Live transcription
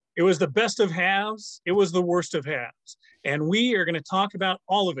It was the best of halves. It was the worst of halves. And we are going to talk about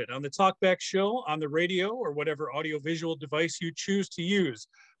all of it on the Talkback Show, on the radio, or whatever audiovisual device you choose to use.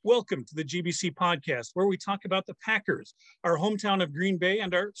 Welcome to the GBC podcast, where we talk about the Packers, our hometown of Green Bay,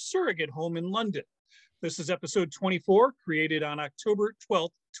 and our surrogate home in London. This is episode 24, created on October 12th,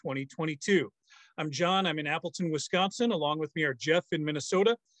 2022. I'm John. I'm in Appleton, Wisconsin. Along with me are Jeff in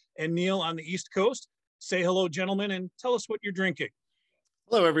Minnesota and Neil on the East Coast. Say hello, gentlemen, and tell us what you're drinking.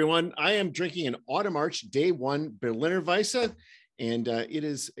 Hello, everyone. I am drinking an Autumn Arch Day 1 Berliner Weisse, and it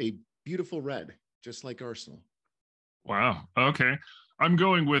is a beautiful red, just like Arsenal. Wow. Okay. I'm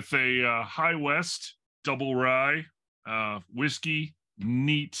going with a High West double rye whiskey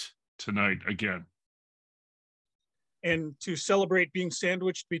neat tonight again. And to celebrate being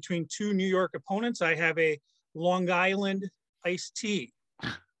sandwiched between two New York opponents, I have a Long Island iced tea.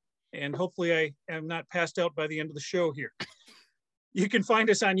 And hopefully I am not passed out by the end of the show here. You can find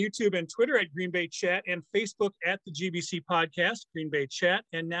us on YouTube and Twitter at Green Bay Chat and Facebook at the GBC Podcast, Green Bay Chat.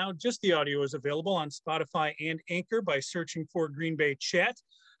 And now just the audio is available on Spotify and Anchor by searching for Green Bay Chat.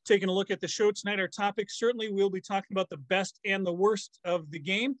 Taking a look at the show tonight, our topics, certainly we'll be talking about the best and the worst of the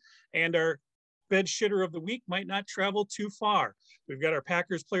game. And our bed shitter of the week might not travel too far. We've got our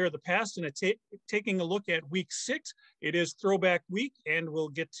Packers player of the past and taking a look at week 6. It is throwback week, and we'll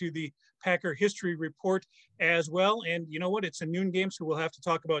get to the Packer history report as well. And you know what? It's a noon game, so we'll have to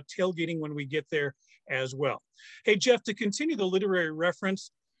talk about tailgating when we get there as well. Hey, Jeff, to continue the literary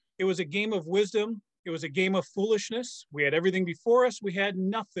reference, it was a game of wisdom. It was a game of foolishness. We had everything before us. We had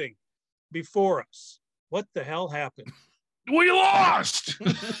nothing before us. What the hell happened? We lost!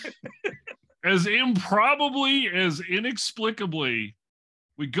 As improbably, as inexplicably,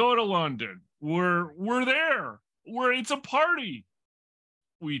 we go to London. We're there. It's a party.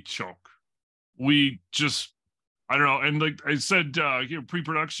 We choke. We just, I don't know. And like I said,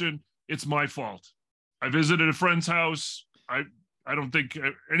 pre-production, it's my fault. I visited a friend's house. I don't think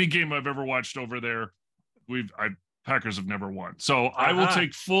any game I've ever watched over there, Packers have never won. So I will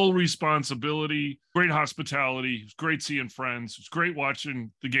take full responsibility. Great hospitality. It was great seeing friends. It was great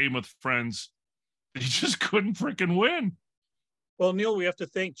watching the game with friends. They just couldn't freaking win. Well, Neil, we have to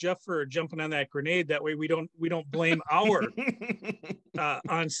thank Jeff for jumping on that grenade. That way we don't blame our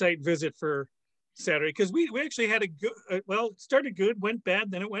on-site visit for Saturday, because we actually had a good, it started good, went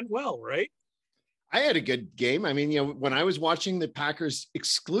bad, then it went well, right? I had a good game. I mean, when I was watching the Packers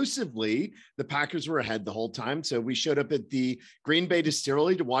exclusively, the Packers were ahead the whole time. So we showed up at the Green Bay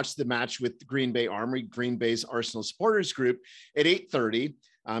Distillery to watch the match with the Green Bay Armory, Green Bay's Arsenal supporters group at 8:30.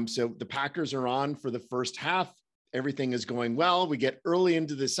 So the Packers are on for the first half. Everything is going well. We get early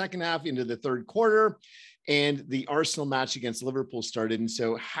into the second half, into the third quarter, and the Arsenal match against Liverpool started. And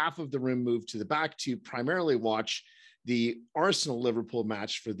so half of the room moved to the back to primarily watch the Arsenal-Liverpool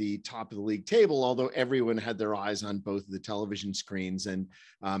match for the top of the league table, although everyone had their eyes on both of the television screens. And,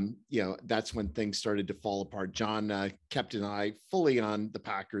 that's when things started to fall apart. John kept an eye fully on the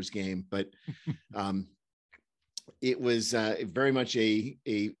Packers game, but it was very much a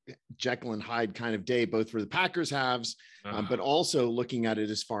Jekyll and Hyde kind of day, both for the Packers halves, but also looking at it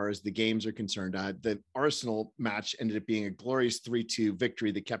as far as the games are concerned. The Arsenal match ended up being a glorious 3-2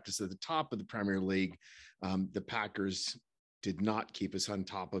 victory that kept us at the top of the Premier League. The Packers did not keep us on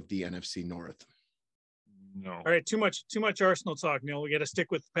top of the NFC North. No. All right, too much Arsenal talk, Neil. We got to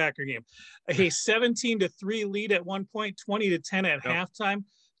stick with the Packer game. A 17-3 lead at one point, 20-10 at halftime.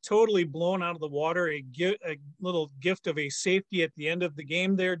 Totally blown out of the water. A little gift of a safety at the end of the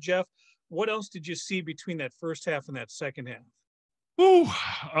game there, Jeff. What else did you see between that first half and that second half? Ooh,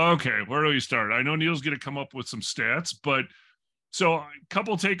 okay. Where do we start? I know Neil's going to come up with some stats, but so a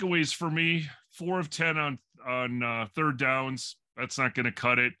couple takeaways for me. 4 of 10 on third downs. That's not going to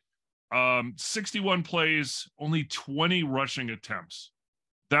cut it. 61 plays, only 20 rushing attempts.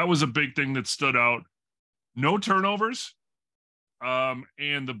 That was a big thing that stood out. No turnovers.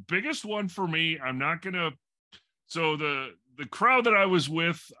 And the biggest one for me, so the crowd that I was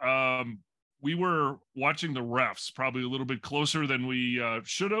with, we were watching the refs probably a little bit closer than we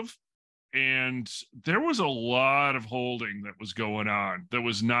should have. And there was a lot of holding that was going on that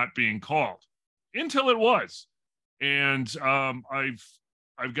was not being called until it was. And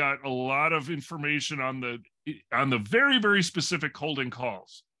I've got a lot of information on the very, very specific holding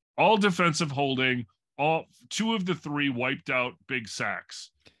calls, all defensive holding. All 2 of the 3 wiped out big sacks.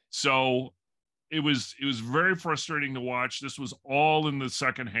 So it was very frustrating to watch. This was all in the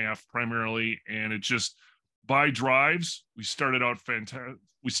second half primarily. And it just, by drives, we started out fantastic.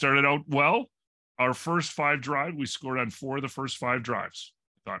 We started out well. Our first 5 drive, we scored on 4 of the first 5 drives.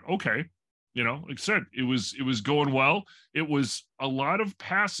 I thought, okay, You know, like I said, it was going well. It was a lot of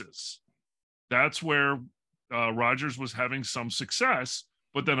passes. That's where Rodgers was having some success.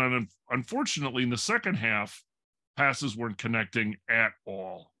 But then, unfortunately, in the second half, passes weren't connecting at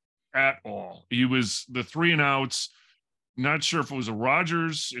all. At all. He was the 3 and outs. Not sure if it was a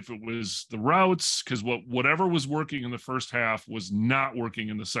Rodgers, if it was the routes, because whatever was working in the first half was not working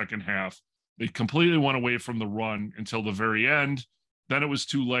in the second half. They completely went away from the run until the very end. Then it was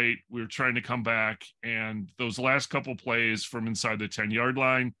too late. We were trying to come back, and those last couple plays from inside the 10-yard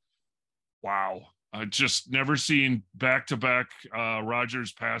line, wow. I just never seen back-to-back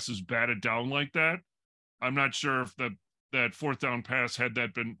Rodgers passes batted down like that. I'm not sure if that fourth down pass, had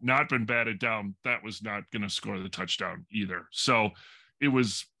that not been batted down, that was not going to score the touchdown either. So it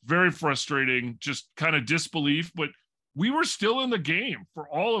was very frustrating, just kind of disbelief, but we were still in the game for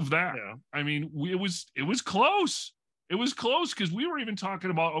all of that. Yeah. I mean, it was close. It was close because we were even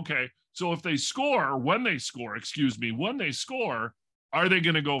talking about, okay, so if they score, when they score, are they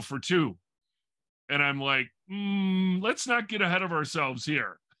going to go for 2? And I'm like, let's not get ahead of ourselves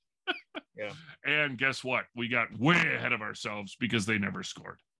here. Yeah. And guess what? We got way ahead of ourselves because they never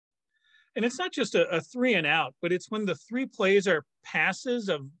scored. And it's not just a 3 and out, but it's when the 3 plays are passes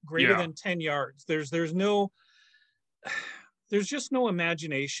of greater than 10 yards. There's just no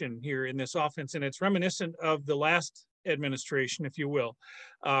imagination here in this offense. And it's reminiscent of the last administration, if you will,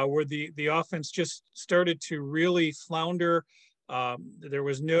 where the offense just started to really flounder. There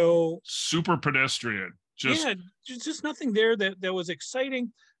was no super pedestrian. Just nothing there that was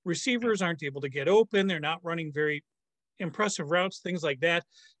exciting. Receivers aren't able to get open. They're not running very impressive routes, things like that.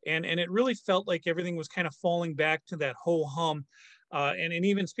 And it really felt like everything was kind of falling back to that ho hum. And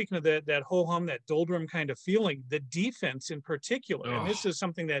even speaking of that ho hum, that doldrum kind of feeling, the defense in particular, and this is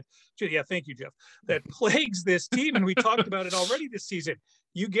something that, thank you, Jeff, that plagues this team. And we talked about it already this season.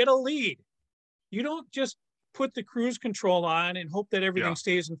 You get a lead. You don't just put the cruise control on and hope that everything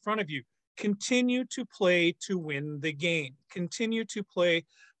stays in front of you. Continue to play to win the game. Continue to play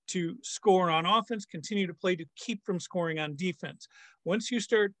to score on offense. Continue to play to keep from scoring on defense. Once you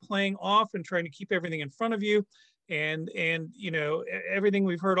start playing off and trying to keep everything in front of you, and everything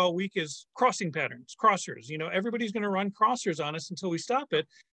we've heard all week is crossing patterns, crossers. Everybody's going to run crossers on us until we stop it.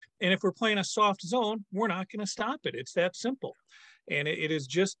 And if we're playing a soft zone, we're not going to stop it. It's that simple. And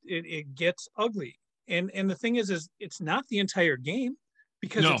it gets ugly. And the thing is it's not the entire game.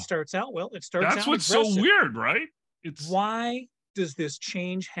 Because it starts out well. It starts out That's what's aggressive. so weird, right? Why does this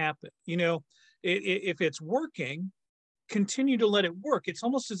change happen? If it's working, continue to let it work. It's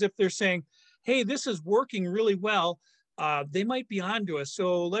almost as if they're saying, hey, this is working really well. They might be onto us.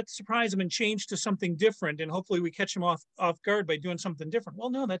 So let's surprise them and change to something different. And hopefully we catch them off guard by doing something different. Well,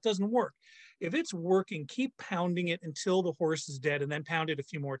 no, that doesn't work. If it's working, keep pounding it until the horse is dead and then pound it a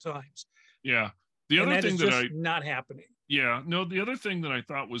few more times. Yeah. The other thing that not happening. Yeah, no, the other thing that I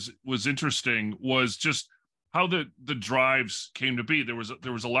thought was interesting was just how the drives came to be. There was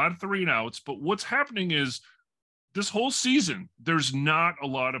a lot of 3 and outs, but what's happening is this whole season, there's not a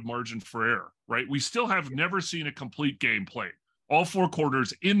lot of margin for error, right? We still have never seen a complete game played. All 4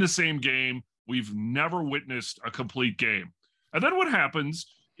 quarters in the same game. We've never witnessed a complete game. And then what happens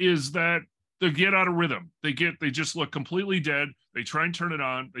is that they get out of rhythm. They just look completely dead. They try and turn it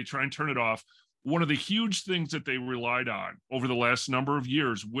on. They try and turn it off. One of the huge things that they relied on over the last number of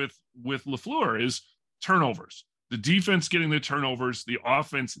years with LaFleur is turnovers. The defense getting the turnovers, the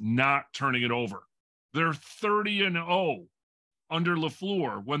offense not turning it over. They're 30-0 under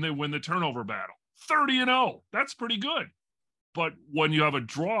LaFleur when they win the turnover battle. 30-0. That's pretty good. But when you have a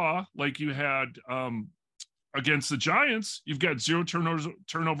draw like you had against the Giants, you've got 0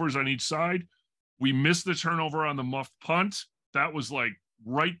 turnovers on each side. We missed the turnover on the muffed punt. That was like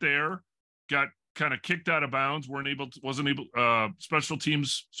right there. Got kind of kicked out of bounds. Special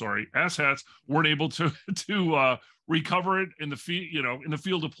teams, asshats weren't able to recover it in the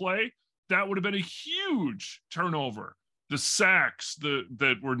field of play. That would have been a huge turnover. The sacks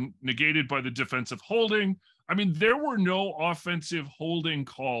that were negated by the defensive holding. I mean, there were no offensive holding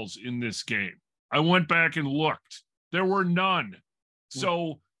calls in this game. I went back and looked. There were none.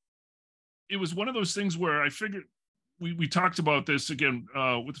 So it was one of those things where I figured, we talked about this again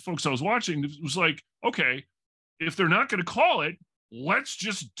with the folks I was watching. It was like, okay, if they're not going to call it, let's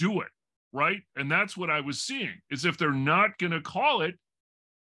just do it, right? And that's what I was seeing, is if they're not going to call it,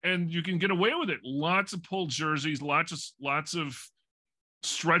 and you can get away with it. Lots of pulled jerseys, lots of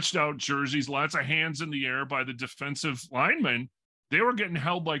stretched out jerseys, lots of hands in the air by the defensive linemen. They were getting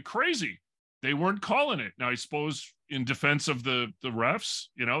held like crazy. they weren't calling it. Now, I suppose in defense of the refs,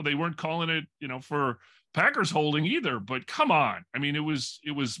 they weren't calling it, for Packers holding either, but come on. I mean, it was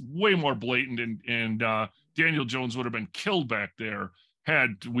way more blatant, and Daniel Jones would have been killed back there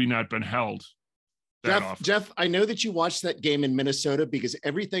had we not been held. Jeff, I know that you watched that game in Minnesota because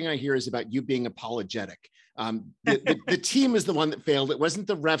everything I hear is about you being apologetic. The team is the one that failed. It wasn't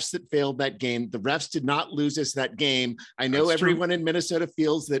the refs that failed that game. The refs did not lose us that game. I know everyone in Minnesota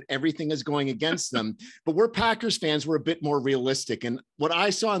feels that everything is going against them, but we're Packers fans. We're a bit more realistic. And what I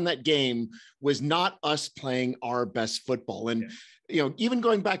saw in that game was not us playing our best football. And, even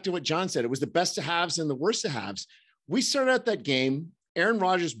going back to what John said, it was the best of halves and the worst of halves. We started out that game. Aaron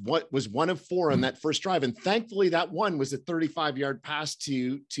Rodgers was 1 of 4 on that first drive. And thankfully that one was a 35-yard pass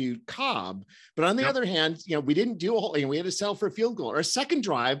to Cobb. But on the other hand, we didn't do a whole, we had to settle for a field goal. Our second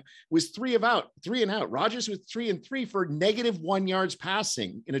drive was 3 and out. Rodgers was 3 and 3 for -1 yards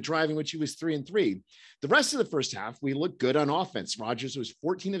passing in a drive in which he was 3 and 3. The rest of the first half, we looked good on offense. Rodgers was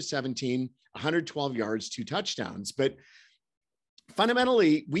 14 of 17, 112 yards, 2 touchdowns. But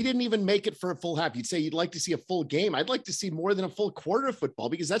fundamentally, we didn't even make it for a full half. You'd say you'd like to see a full game. I'd like to see more than a full quarter of football,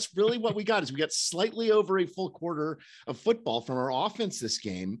 because that's really what we got. Is we got slightly over a full quarter of football from our offense this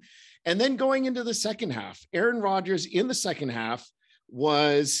game. And then going into the second half, Aaron Rodgers in the second half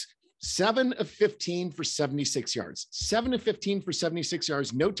was 7 of 15 for 76 yards, 7 of 15 for 76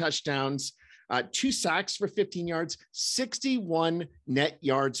 yards, no touchdowns, 2 sacks for 15 yards, 61 net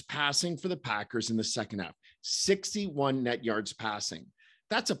yards passing for the Packers in the second half. 61 net yards passing.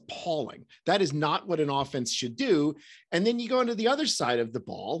 That's appalling. That is not what an offense should do. And then you go into the other side of the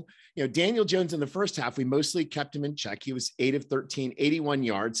ball. Daniel Jones in the first half, we mostly kept him in check. He was 8 of 13, 81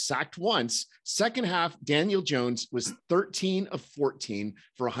 yards, sacked once. Second half, Daniel Jones was 13 of 14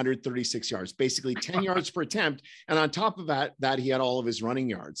 for 136 yards, basically 10 yards per attempt. And on top of that, he had all of his running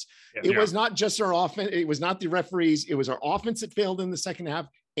yards. It was not just our offense. It was not the referees. It was our offense that failed in the second half.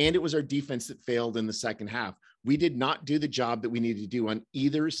 And it was our defense that failed in the second half. We did not do the job that we needed to do on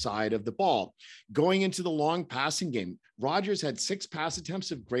either side of the ball. Going into the long passing game, Rodgers had 6 pass attempts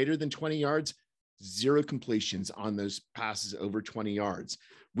of greater than 20 yards, 0 completions on those passes over 20 yards.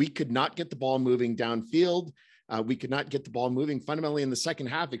 We could not get the ball moving downfield. We could not get the ball moving fundamentally in the second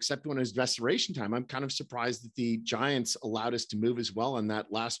half, except when it was restoration time. I'm kind of surprised that the Giants allowed us to move as well on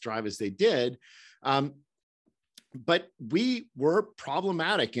that last drive as they did. But we were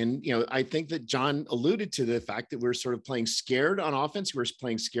problematic. And, I think that John alluded to the fact that we're sort of playing scared on offense. We're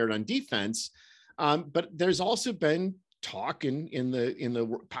playing scared on defense. But there's also been talk in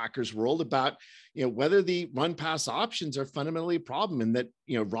the Packers world about, whether the run pass options are fundamentally a problem, and that,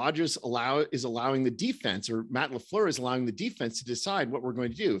 Rodgers is allowing the defense, or Matt LaFleur is allowing the defense to decide what we're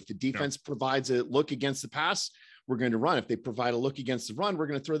going to do. If the defense provides a look against the pass, we're going to run. If they provide a look against the run, we're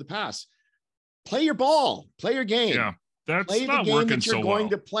going to throw the pass. Play your ball, play your game. Yeah, that's play not the game working that you're so going well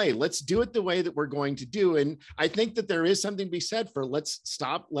to play. Let's do it the way that we're going to do. And I think that there is something to be said for, let's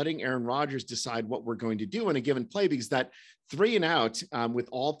stop letting Aaron Rodgers decide what we're going to do in a given play, because that 3 and out with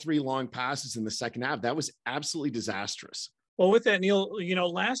all 3 long passes in the second half, that was absolutely disastrous. Well, with that, Neil,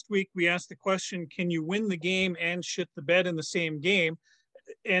 last week we asked the question, can you win the game and shit the bed in the same game?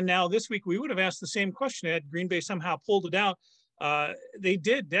 And now this week we would have asked the same question had Green Bay somehow pulled it out. They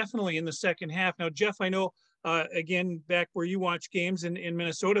did definitely in the second half. Now, Jeff, I know, again, back where you watch games in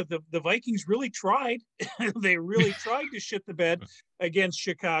Minnesota, the Vikings really tried. They really tried to shit the bed against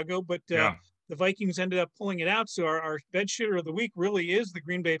Chicago, but the Vikings ended up pulling it out. So our bed shitter of the week really is the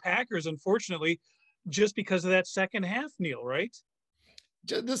Green Bay Packers, unfortunately, just because of that second half, Neil, right?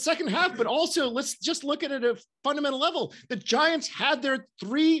 The second half, but also let's just look at it at a fundamental level. The Giants had their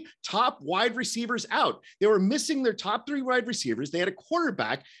 3 top wide receivers out. They were missing their top 3 wide receivers. They had a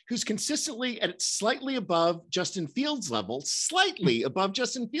quarterback who's consistently at slightly above Justin Fields level, slightly above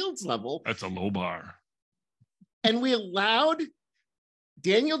Justin Fields level. That's a low bar. And we allowed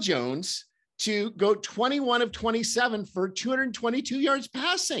Daniel Jones to go 21 of 27 for 222 yards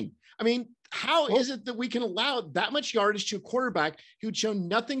passing. I mean, how is it that we can allow that much yardage to a quarterback who'd shown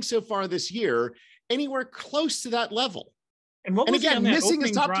nothing so far this year, anywhere close to that level? And what was again, missing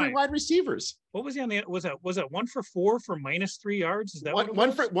his top drive? 3 wide receivers? What was he on the? Was it 1 for 4 for -3 yards? Is that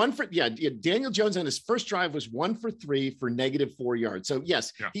one for? Yeah. Daniel Jones on his first drive was 1 for 3 for -4 yards. So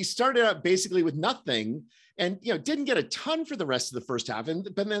yes, he started out basically with nothing, and didn't get a ton for the rest of the first half,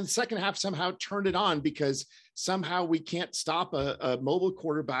 but then the second half somehow turned it on, because somehow we can't stop a mobile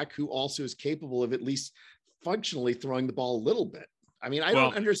quarterback who also is capable of at least functionally throwing the ball a little bit. I mean, I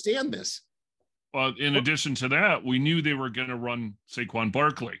don't understand this. Well, in addition to that, we knew they were going to run Saquon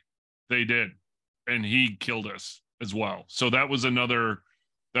Barkley. They did, and he killed us as well. So that was another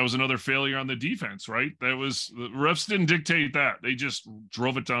that was another failure on the defense, right? That was, the refs didn't dictate that. They just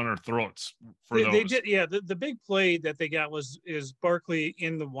drove it down our throats for those. They did. Yeah. The big play that they got is Barkley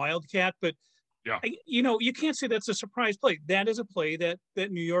in the Wildcat, but yeah, you can't say that's a surprise play. That is a play that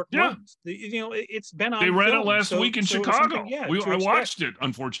New York runs. It's been on. They ran it last week in Chicago. I watched it,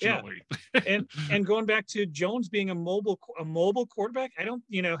 unfortunately. Yeah. and going back to Jones being a mobile quarterback, I don't,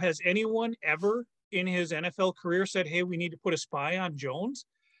 has anyone ever in his NFL career said, "Hey, we need to put a spy on Jones"?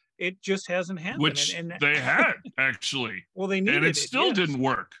 It just hasn't happened. Which they had, actually. Well, they needed it. And it still didn't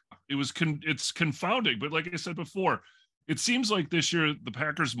work. It was it's confounding. But like I said before, it seems like this year the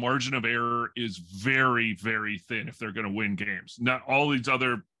Packers' margin of error is very, very thin if they're going to win games. Not all these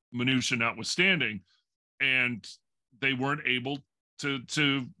other minutiae notwithstanding. And they weren't able to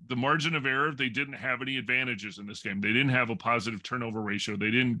the margin of error. They didn't have any advantages in this game. They didn't have a positive turnover ratio.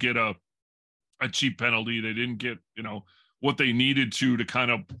 They didn't get a cheap penalty. They didn't get, what they needed to kind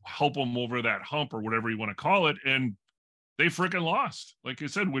of help them over that hump or whatever you want to call it. And they freaking lost. Like I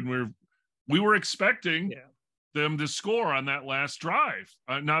said, when we were expecting them to score on that last drive,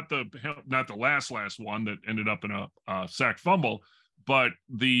 not the last one that ended up in a sack fumble, but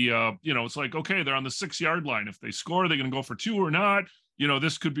it's like, okay, they're on the 6-yard line. If they score, they're going to go for 2 or not.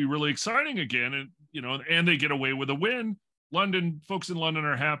 This could be really exciting again. And, and they get away with a win. Folks in London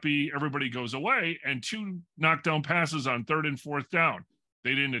are happy. Everybody goes away, and 2 knockdown passes on 3rd and 4th down.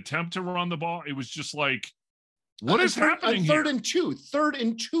 They didn't attempt to run the ball. It was just like, what is happening here? 3rd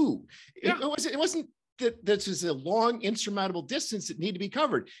and 2. Yeah. It wasn't that this is a long insurmountable distance that need to be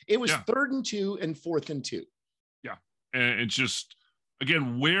covered. It was 3rd and 2 and 4th and 2. Yeah. And it's just,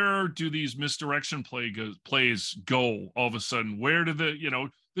 again, where do these misdirection plays go all of a sudden? Where do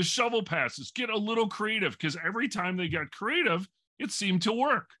the shovel passes get a little creative? Because every time they got creative, it seemed to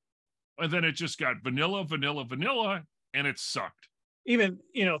work. And then it just got vanilla, and it sucked. Even,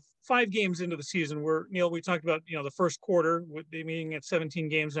 5 games into the season where, Neil, we talked about, the first quarter, meaning at 17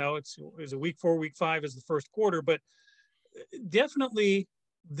 games now, it's a week 4, week 5 is the first quarter, but definitely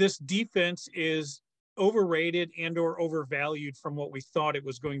this defense is overrated and or overvalued from what we thought it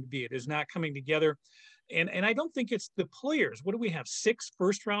was going to be. It is not coming together. And I don't think it's the players. What do we have? 6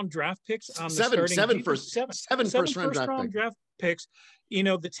 first-round draft picks on the seven first-round draft picks.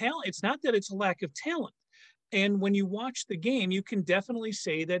 The talent. It's not that it's a lack of talent. And when you watch the game, you can definitely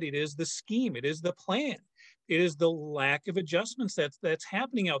say that it is the scheme. It is the plan. It is the lack of adjustments that's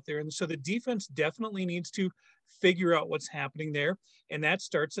happening out there. And so the defense definitely needs to figure out what's happening there. And that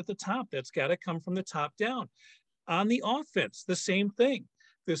starts at the top. That's got to come from the top down. On the offense, the same thing.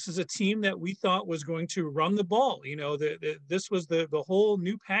 This is a team that we thought was going to run the ball. This was the whole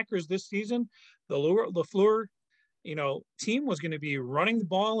new Packers this season. The LaFleur, team was going to be running the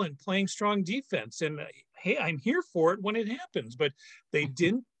ball and playing strong defense. And hey, I'm here for it when it happens. But they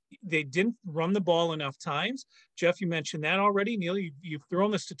didn't run the ball enough times. Jeff, you mentioned that already. Neil, you've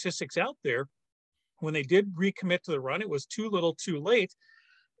thrown the statistics out there. When they did recommit to the run, it was too little, too late.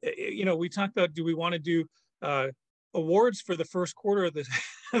 We talked about, do we want to do awards for the first quarter of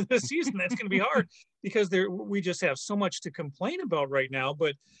the season? That's going to be hard because we just have so much to complain about right now.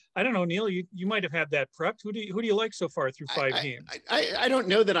 But I don't know, Neil, you might have had that prepped. Who do you like so far through 5 games? I don't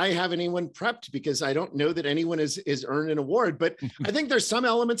know that I have anyone prepped because I don't know that anyone is earned an award, but I think there's some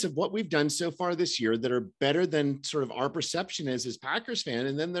elements of what we've done so far this year that are better than sort of our perception is as Packers fan.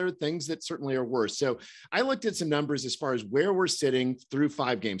 And then there are things that certainly are worse. So I looked at some numbers as far as where we're sitting through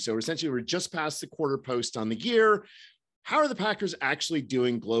 5 games. So essentially we're just past the quarter post on the year. How are the Packers actually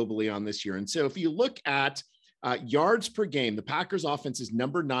doing globally on this year? And so if you look at yards per game, the Packers offense is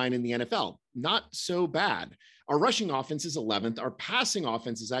number 9 in the NFL. Not so bad. Our rushing offense is 11th. Our passing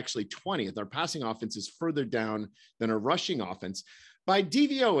offense is actually 20th. Our passing offense is further down than our rushing offense. By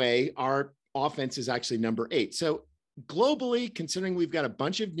DVOA, our offense is actually number 8. So globally, considering we've got a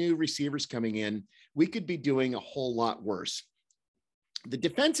bunch of new receivers coming in, we could be doing a whole lot worse. The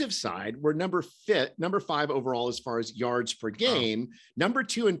defensive side, we're number 5 overall as far as yards per game, number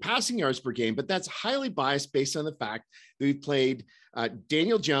 2 in passing yards per game, but that's highly biased based on the fact that we played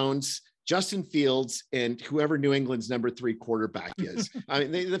Daniel Jones, Justin Fields, and whoever New England's number 3 quarterback is. I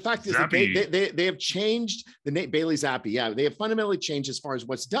mean, the fact is that they have changed the name Bailey Zappi. Yeah, they have fundamentally changed as far as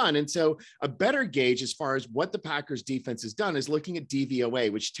what's done. And so a better gauge as far as what the Packers defense has done is looking at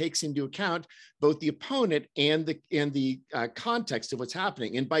DVOA, which takes into account both the opponent and the context of what's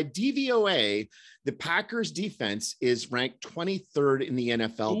happening. And by DVOA, the Packers defense is ranked 23rd in the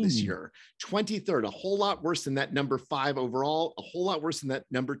NFL this year. 23rd, a whole lot worse than that number 5 overall, a whole lot worse than that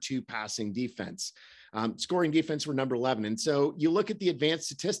number 2 passing defense. Scoring defense, we're number 11. And so you look at the advanced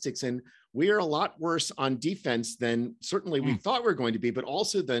statistics, and we are a lot worse on defense than certainly we thought we were going to be, but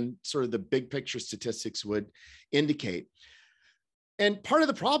also than sort of the big picture statistics would indicate. And part of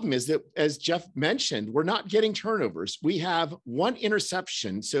the problem is that, as Jeff mentioned, we're not getting turnovers. We have one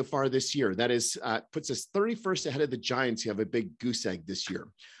interception so far this year. That is puts us 31st ahead of the Giants, who have a big goose egg this year.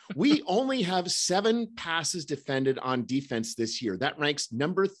 We only have 7 passes defended on defense this year. That ranks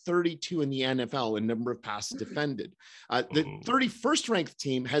number 32 in the NFL in number of passes defended. The 31st ranked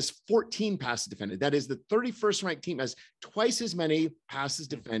team has 14 passes defended. That is, the 31st ranked team has twice as many passes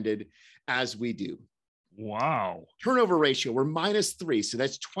defended as we do. Wow. Turnover ratio, we're -3. So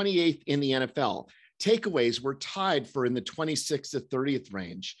that's 28th in the NFL. Takeaways, we're tied for in the 26th to 30th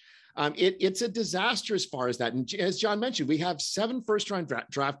range. It's a disaster as far as that. And as John mentioned, we have 7 first-round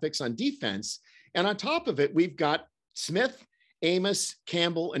draft picks on defense. And on top of it, we've got Smith, Amos,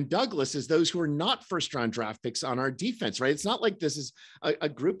 Campbell, and Douglas as those who are not first-round draft picks on our defense, right? It's not like this is a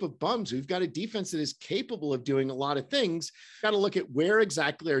group of bums. We've got a defense that is capable of doing a lot of things. Got to look at where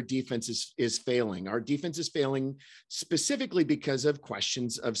exactly our defense is failing. Our defense is failing specifically because of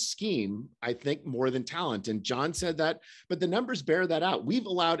questions of scheme, I think, more than talent. And John said that, but the numbers bear that out. We've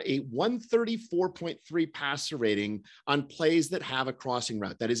allowed a 134.3 passer rating on plays that have a crossing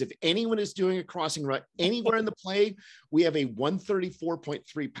route. That is, if anyone is doing a crossing route anywhere in the play, we have a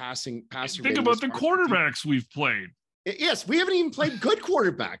 134.3 passer. Think about the quarterbacks we've played. Yes, we haven't even played good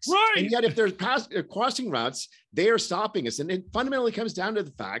quarterbacks. Right. And yet if there's crossing routes, they are stopping us. And it fundamentally comes down to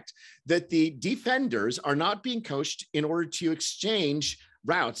the fact that the defenders are not being coached in order to exchange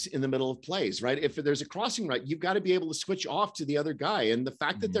routes in the middle of plays, right? If there's a crossing route, you've got to be able to switch off to the other guy. And the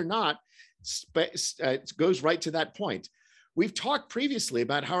fact that they're not goes right to that point. We've talked previously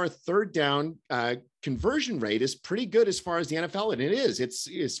about how our third down conversion rate is pretty good as far as the NFL, and it is. It's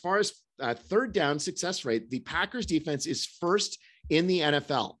as far as third down success rate, the Packers defense is first in the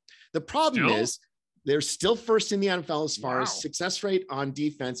NFL. The problem is they're still first in the NFL as far as success rate on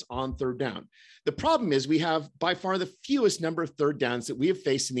defense on third down. The problem is we have by far the fewest number of third downs that we have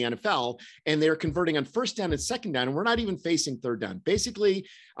faced in the NFL, and they're converting on first down and second down, and we're not even facing third down. Basically,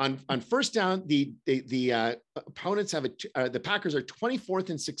 on first down, the opponents have the Packers are 24th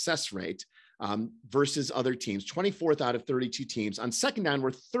in success rate versus other teams, 24th out of 32 teams. On second down, we're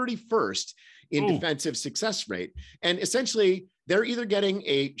 31st in defensive success rate, and essentially they're either getting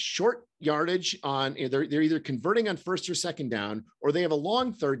a short yardage on, they're either converting on first or second down, or they have a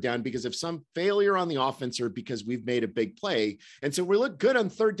long third down because of some failure on the offense or because we've made a big play. And so we look good on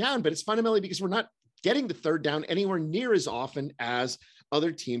third down, but it's fundamentally because we're not getting to third down anywhere near as often as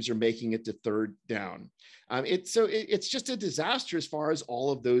other teams are making it to third down. It's just a disaster as far as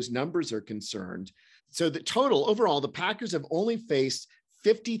all of those numbers are concerned. So the total overall, the Packers have only faced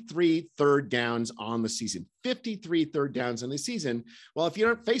 53 third downs on the season, 53 third downs on the season. Well, if you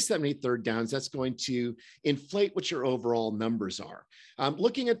don't face that many third downs, that's going to inflate what your overall numbers are.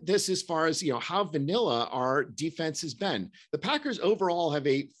 Looking at this as far as, how vanilla our defense has been, the Packers overall have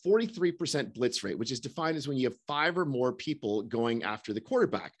a 43% blitz rate, which is defined as when you have 5 or more people going after the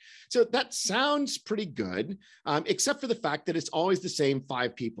quarterback. So that sounds pretty good, except for the fact that it's always the same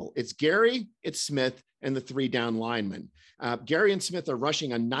 5 people. It's Gary, it's Smith, and the 3 down linemen. Gary and Smith are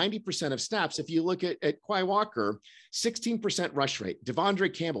rushing on 90% of snaps. If you look at Quay Walker, 16% rush rate.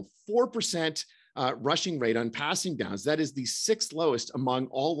 Devondre Campbell, 4% rushing rate on passing downs. That is the 6th lowest among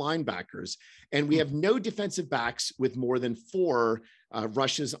all linebackers. And we have no defensive backs with more than 4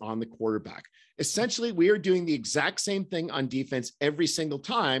 rushes on the quarterback. Essentially, we are doing the exact same thing on defense every single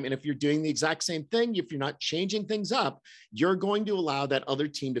time. And if you're doing the exact same thing, if you're not changing things up, you're going to allow that other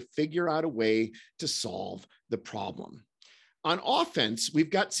team to figure out a way to solve the problem. On offense,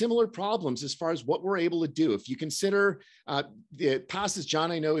 we've got similar problems as far as what we're able to do. If you consider the passes,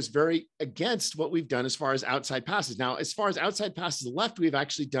 John, I know, is very against what we've done as far as outside passes. Now, as far as outside passes left, we've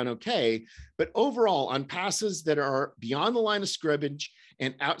actually done okay. But overall, on passes that are beyond the line of scrimmage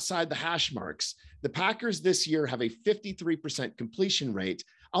and outside the hash marks, the Packers this year have a 53% completion rate.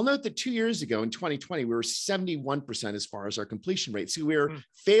 I'll note that 2 years ago in 2020, we were 71% as far as our completion rate. So we're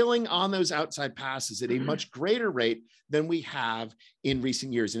failing on those outside passes at a much greater rate than we have in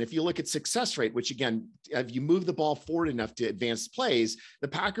recent years. And if you look at success rate, which again, if you move the ball forward enough to advance plays, the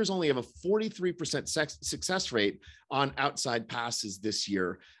Packers only have a 43% success rate on outside passes this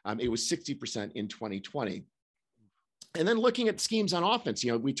year. It was 60% in 2020. And then looking at schemes on offense,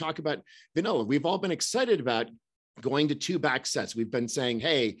 we talk about vanilla. We've all been excited about going to 2 back sets. We've been saying,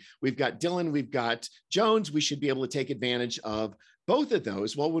 hey, we've got Dillon, we've got Jones. We should be able to take advantage of both of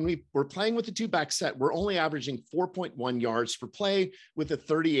those, well, when we're playing with the 2-back set, we're only averaging 4.1 yards per play with a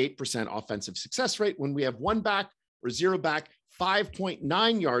 38% offensive success rate. When we have 1-back or 0-back,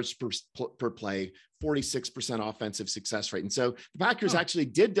 5.9 yards per play, 46% offensive success rate. And so the Packers actually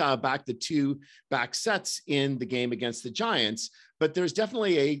did dial back the 2-back sets in the game against the Giants, but there's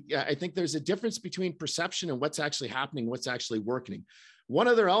definitely I think there's a difference between perception and what's actually happening, what's actually working. One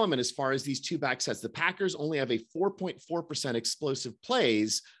other element, as far as these 2-back sets, the Packers only have a 4.4% explosive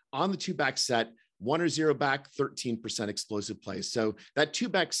plays on the 2-back set, 1 or 0-back, 13% explosive plays. So that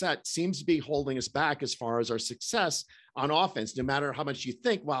 2-back set seems to be holding us back as far as our success on offense, no matter how much you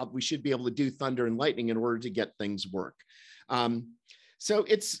think, well, we should be able to do thunder and lightning in order to get things work. So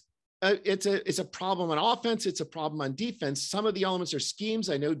it's a problem on offense. It's a problem on defense. Some of the elements are schemes.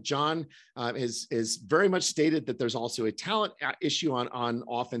 I know John is very much stated that there's also a talent issue on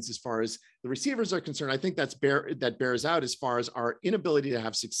offense as far as the receivers are concerned. I think that bears out as far as our inability to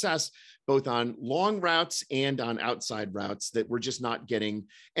have success, both on long routes and on outside routes, that we're just not getting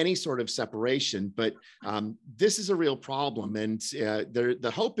any sort of separation. But this is a real problem. And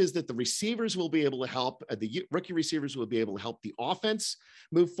the hope is that the receivers will be able to help, the rookie receivers will be able to help the offense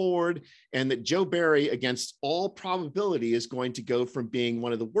move forward, and that Joe Barry, against all probability, is going to go from being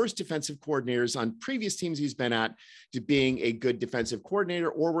one of the worst defensive coordinators on previous teams he's been at to being a good defensive coordinator,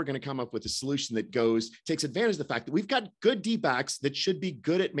 or we're going to come up with a solution that takes advantage of the fact that we've got good D-backs that should be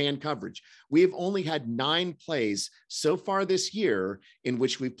good at man coverage. We have only had 9 plays so far this year in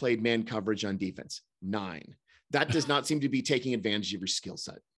which we've played man coverage on defense. 9. That does not seem to be taking advantage of your skill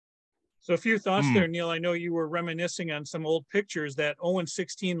set. So a few thoughts there, Neil. I know you were reminiscing on some old pictures. That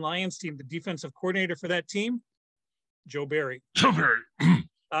 0-16 Lions team, the defensive coordinator for that team, Joe Barry. Joe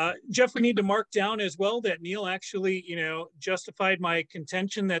Barry. Jeff, we need to mark down as well that Neil actually, justified my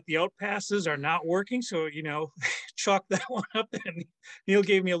contention that the out passes are not working. So, chalk that one up. And Neil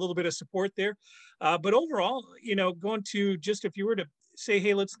gave me a little bit of support there. But overall, going to just, if you were to say,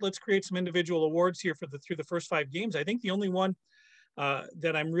 hey, let's create some individual awards here through the first 5 games, I think the only one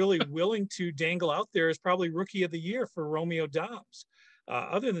that I'm really willing to dangle out there is probably Rookie of the Year for Romeo Doubs.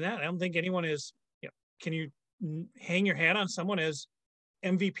 Other than that, I don't think anyone is, can you hang your hat on someone as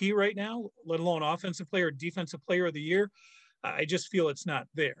MVP right now, let alone offensive player or defensive player of the year? I just feel it's not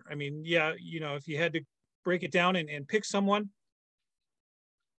there. I mean, if you had to break it down and pick someone,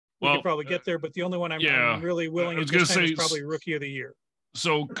 we could probably get there, but the only one I'm really willing to say is probably Rookie of the Year.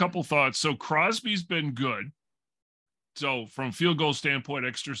 So a couple thoughts. So Crosby's been good. So from field goal standpoint,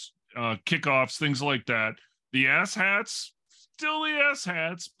 extra kickoffs, things like that. The ass hats, still the ass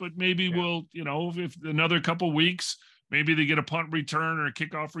hats, but maybe we'll, if another couple weeks, maybe they get a punt return or a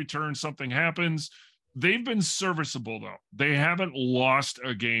kickoff return, something happens. They've been serviceable, though. They haven't lost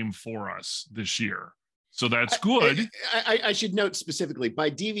a game for us this year. So that's good. I should note specifically,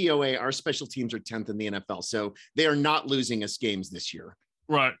 by DVOA, our special teams are 10th in the NFL. So they are not losing us games this year.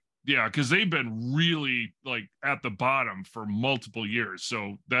 Right. Yeah, because they've been really at the bottom for multiple years.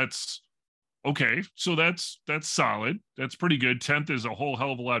 So that's okay. So that's solid. That's pretty good. 10th is a whole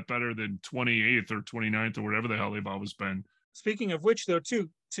hell of a lot better than 28th or 29th or whatever the hell they've always been. Speaking of which, though, too,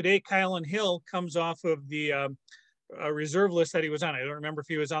 today Kylan Hill comes off of the reserve list that he was on. I don't remember if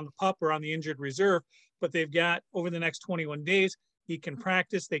he was on the PUP or on the injured reserve, but they've got over the next 21 days, he can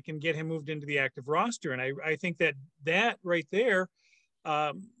practice. They can get him moved into the active roster. And I think that right there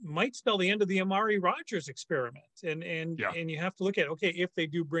might spell the end of the Amari Rodgers experiment. And you have to look at, okay, if they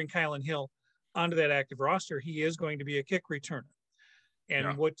do bring Kylan Hill onto that active roster, he is going to be a kick returner.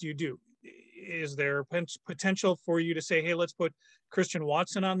 And what do you do? Is there potential for you to say, hey, let's put Christian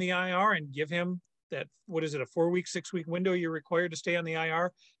Watson on the IR and give him that, what is it, a 4-week, 6-week window you're required to stay on the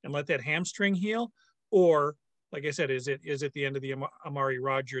IR and let that hamstring heal? Or, like I said, is it the end of the Amari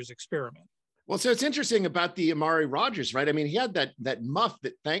Rodgers experiment? Well, so it's interesting about the Amari Rodgers, right? I mean, he had that muff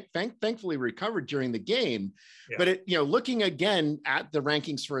that thankfully recovered during the game. Yeah. But looking again at the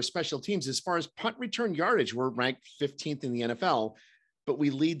rankings for our special teams, as far as punt return yardage, we're ranked 15th in the NFL, but we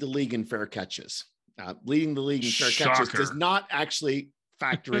lead the league in fair catches. Leading the league in fair catches does not actually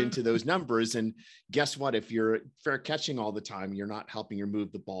factor into those numbers. And guess what? If you're fair catching all the time, you're not helping you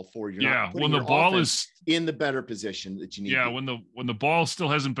move the ball forward. You're not putting when the ball is in the better position that you need. Yeah, when the ball still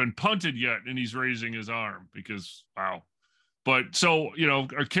hasn't been punted yet, and he's raising his arm because wow. But so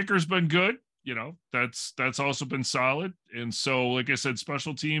our kicker's been good. That's also been solid. And so, like I said,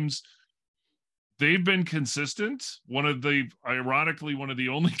 special teams, they've been consistent. Ironically, one of the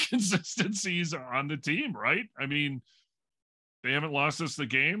only consistencies on the team, right? I mean, they haven't lost us the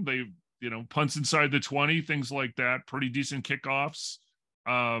game. They, punts inside the 20, things like that, pretty decent kickoffs.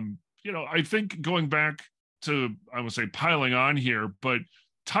 I think going back I would say piling on here, but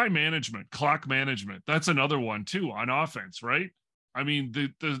time management, clock management, that's another one too on offense, right? I mean,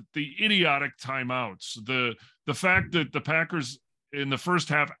 the idiotic timeouts, the fact that the Packers in the first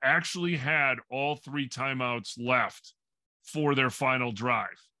half actually had all 3 timeouts left for their final drive.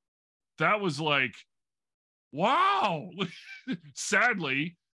 That was like, wow.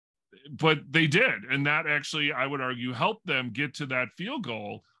 Sadly, but they did. And that actually, I would argue, helped them get to that field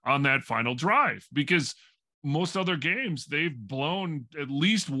goal on that final drive, because most other games, they've blown at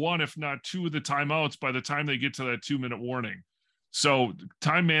least 1, if not 2 of the timeouts by the time they get to that 2-minute warning. So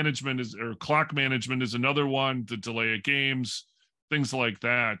time management or clock management is another one, the delay of games, things like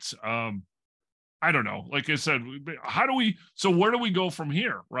that. I don't know. Like I said, where do we go from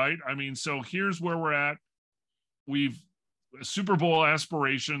here? Right. I mean, so here's where we're at. We've Super Bowl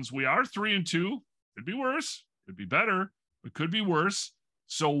aspirations. We are 3-2. Could be worse. Could be better. It could be worse.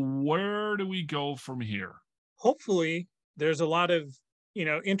 So where do we go from here? Hopefully there's a lot of,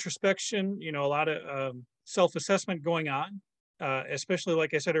 introspection, a lot of self-assessment going on, especially,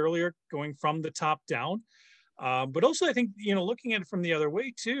 like I said earlier, going from the top down. But also, I think, looking at it from the other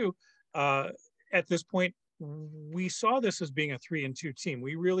way too, at this point, we saw this as being a 3-2 team.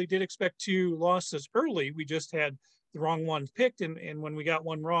 We really did expect 2 losses early. We just had the wrong ones picked. And when we got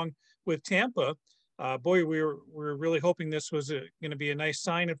one wrong with Tampa, we were really hoping this was going to be a nice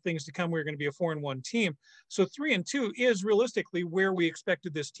sign of things to come. We were going to be a 4-1 team. So 3-2 is realistically where we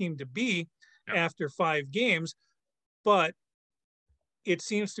expected this team to be after 5 games. But it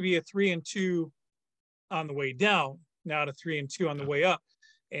seems to be a 3-2 on the way down, not a 3-2 on the way up.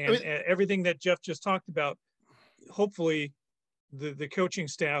 And everything that Jeff just talked about, hopefully the coaching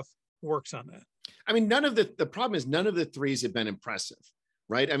staff works on that. I mean, the problem is none of the threes have been impressive,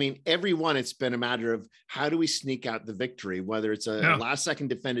 right? I mean, every one, it's been a matter of how do we sneak out the victory, whether it's a last second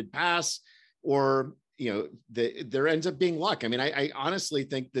defended pass or, there ends up being luck. I mean, I honestly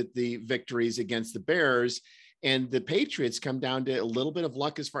think that the victories against the Bears and the Patriots come down to a little bit of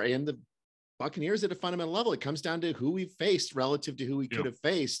luck and the Buccaneers at a fundamental level. It comes down to who we faced relative to who we could have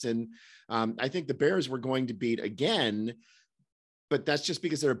faced. And I think the Bears were going to beat again, but that's just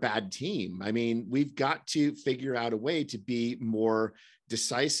because they're a bad team. I mean, we've got to figure out a way to be more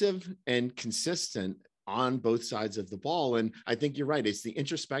decisive and consistent on both sides of the ball. And I think you're right. It's the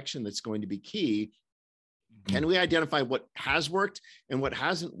introspection that's going to be key. Can we identify what has worked and what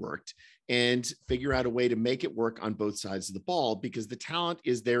hasn't worked and figure out a way to make it work on both sides of the ball? Because the talent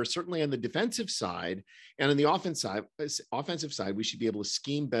is there, certainly on the defensive side, and on the offensive side, we should be able to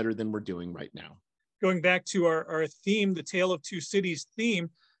scheme better than we're doing right now. Going back to our theme, the Tale of Two Cities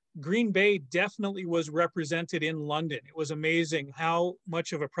theme, Green Bay definitely was represented in London. It was amazing how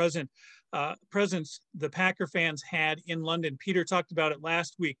much of a presence the Packer fans had in London. Peter talked about it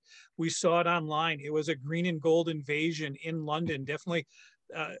last week. We saw it online. It was a green and gold invasion in London. Definitely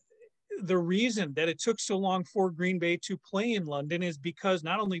the reason that it took so long for Green Bay to play in London is because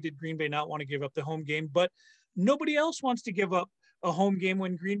not only did Green Bay not want to give up the home game, but nobody else wants to give up a home game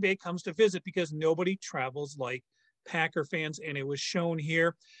when Green Bay comes to visit, because nobody travels like Packer fans. And it was shown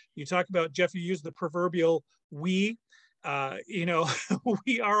here. You talk about, Jeff, you used the proverbial we,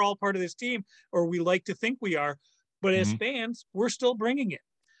 we are all part of this team, or we like to think we are, but as fans, we're still bringing it.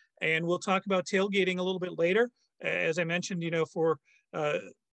 And we'll talk about tailgating a little bit later. As I mentioned, for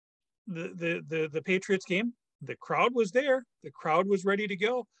the Patriots game, the crowd was there. The crowd was ready to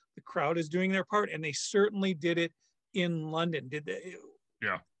go. The crowd is doing their part, and they certainly did it in London.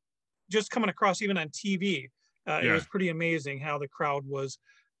 Just coming across even on TV, it was pretty amazing how the crowd was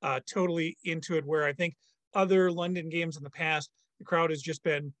totally into it, where I think other London games in the past, the crowd has just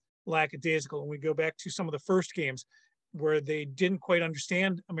been lackadaisical. And we go back to some of the first games where they didn't quite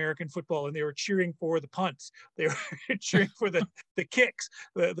understand American football, and they were cheering for the punts. They were cheering for the kicks,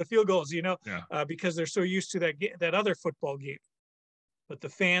 the field goals, because they're so used to that other football game. But the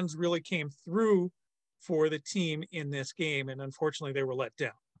fans really came through for the team in this game, and unfortunately they were let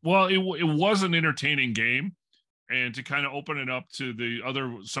down. Well, it was an entertaining game, and to kind of open it up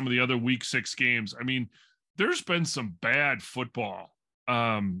to some of the other week 6 games, I mean, there's been some bad football.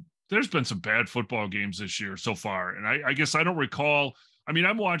 There's been some bad football games this year so far, and I guess I don't recall. I mean,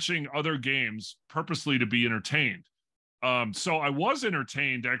 I'm watching other games purposely to be entertained. So I was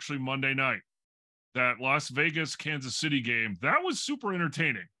entertained actually Monday night. That Las Vegas Kansas City game, that was super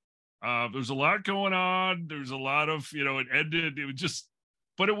entertaining. There's a lot going on. There's a lot of, it ended.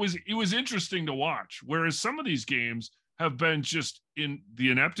 But it was interesting to watch. Whereas some of these games have been just in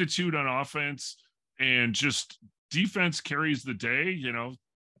the ineptitude on offense, and just defense carries the day,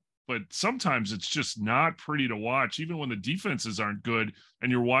 but sometimes it's just not pretty to watch, even when the defenses aren't good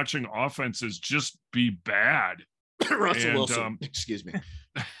and you're watching offenses just be bad. Russell Wilson, excuse me.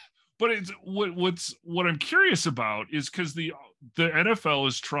 But it's what I'm curious about is because the NFL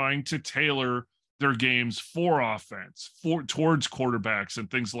is trying to tailor their games for offense, towards quarterbacks and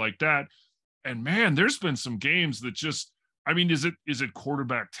things like that. And man, there's been some games that just, I mean, is it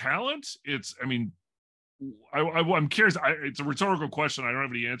quarterback talent? I'm curious. It's a rhetorical question. I don't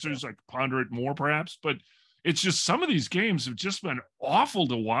have any answers. I could ponder it more perhaps, but it's just some of these games have just been awful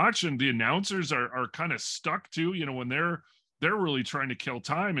to watch. And the announcers are kind of stuck to, when they're really trying to kill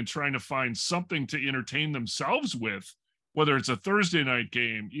time and trying to find something to entertain themselves with, whether it's a Thursday night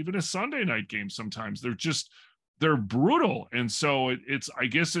game, even a Sunday night game. Sometimes they're brutal. And so I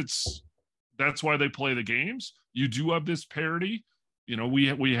guess that's why they play the games. You do have this parity.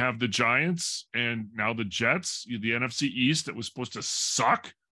 We have the Giants and now the Jets, the NFC East that was supposed to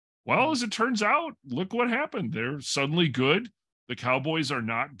suck. Well, as it turns out, look what happened. They're suddenly good. The Cowboys are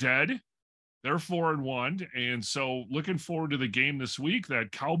not dead. They're 4-1. And so looking forward to the game this week,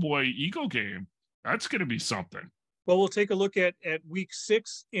 that Cowboy-Eagle game, that's going to be something. Well, we'll take a look at week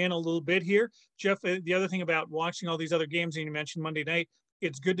 6 in a little bit here. Jeff, the other thing about watching all these other games, and you mentioned Monday night,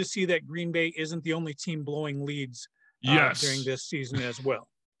 it's good to see that Green Bay isn't the only team blowing leads during this season as well.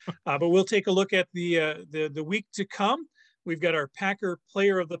 But we'll take a look at the week to come. We've got our Packer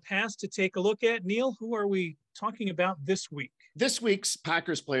player of the past to take a look at. Neil, who are we talking about this week? This week's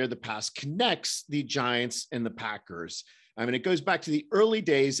Packers player of the past connects the Giants and the Packers. It goes back to the early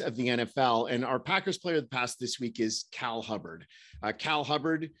days of the NFL, and our Packers player of the past this week is Cal Hubbard. Cal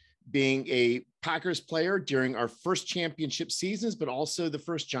Hubbard being a Packers player during our first championship seasons, but also the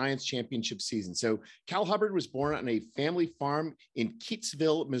first Giants championship season. So Cal Hubbard was born on a family farm in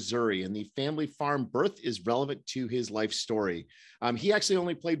Keatsville, Missouri, and the family farm birth is relevant to his life story. He actually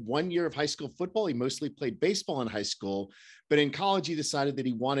only played 1 year of high school football. He mostly played baseball in high school, but in college, he decided that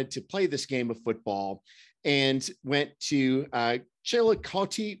he wanted to play this game of football and went to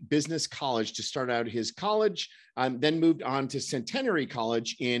Chillicothe Business College to start out his college, then moved on to Centenary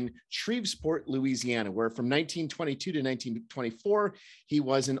College in Shreveport, Louisiana, where from 1922 to 1924, he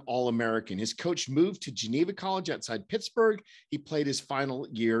was an All-American. His coach moved to Geneva College outside Pittsburgh. He played his final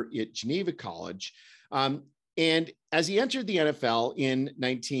year at Geneva College. And as he entered the NFL in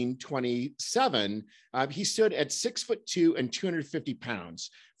 1927, he stood at 6'2" and 250 pounds.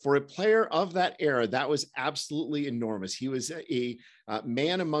 For a player of that era, that was absolutely enormous. He was a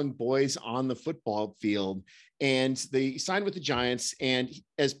man among boys on the football field, and they signed with the Giants. And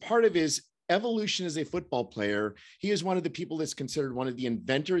as part of his evolution as a football player, he is one of the people that's considered one of the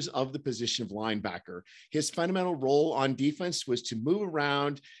inventors of the position of linebacker. His fundamental role on defense was to move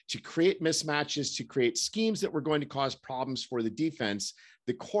around, to create mismatches, to create schemes that were going to cause problems for the defense,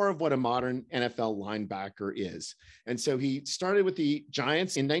 the core of what a modern NFL linebacker is. And so he started with the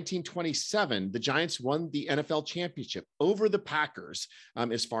Giants in 1927. The Giants won the NFL championship over the Packers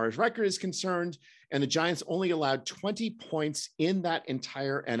as far as record is concerned. And the Giants only allowed 20 points in that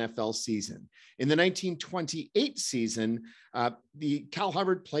entire NFL season. In the 1928 season, the Cal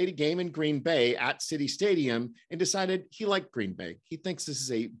Hubbard played a game in Green Bay at City Stadium and decided he liked Green Bay. He thinks this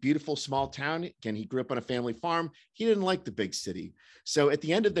is a beautiful small town. Again, he grew up on a family farm. He didn't like the big city. So at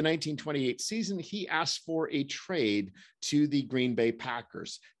the end of the 1928 season, he asked for a trade to the Green Bay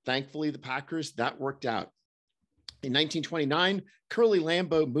Packers. Thankfully, the Packers, that worked out. In 1929, Curly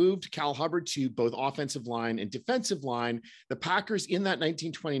Lambeau moved Cal Hubbard to both offensive line and defensive line. The Packers in that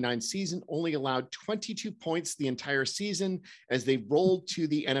 1929 season only allowed 22 points the entire season as they rolled to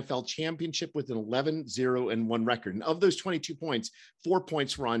the NFL championship with an 11-0-1 record. And of those 22 points, 4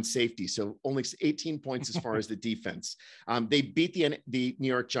 points were on safety. So only 18 points as far as the defense. They beat the New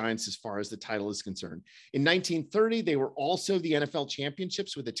York Giants as far as the title is concerned. In 1930, they were also the NFL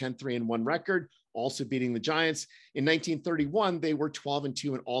championships with a 10-3-1 record, also beating the Giants. In 1931, they were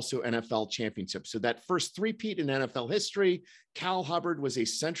 12-2 and also NFL championships. So that first three-peat in NFL history, Cal Hubbard was a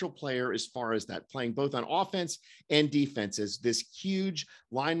central player as far as that, playing both on offense and defense as this huge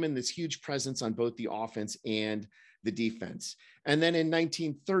lineman, this huge presence on both the offense and the defense. And then in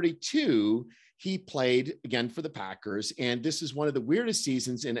 1932, he played again for the Packers. And this is one of the weirdest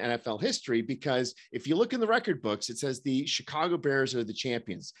seasons in NFL history, because if you look in the record books, it says the Chicago Bears are the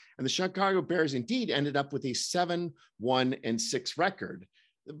champions. And the Chicago Bears indeed ended up with a 7-1-6 record.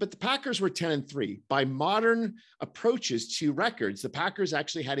 But the Packers were 10-3. By modern approaches to records, the Packers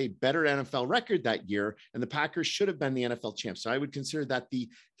actually had a better NFL record that year, and the Packers should have been the NFL champs. So I would consider that the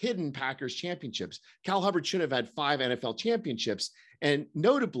hidden Packers championships. Cal Hubbard should have had 5 NFL championships, And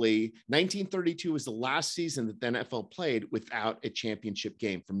notably, 1932 was the last season that the NFL played without a championship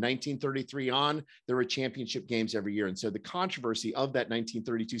game. From 1933 on, there were championship games every year. And so the controversy of that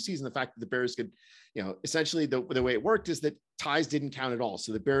 1932 season, the fact that the Bears could, essentially the way it worked is that ties didn't count at all.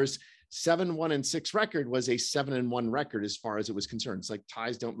 So the Bears 7-1-6 record was a 7-1 record as far as it was concerned. It's like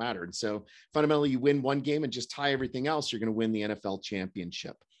ties don't matter. And so fundamentally, you win one game and just tie everything else, you're going to win the NFL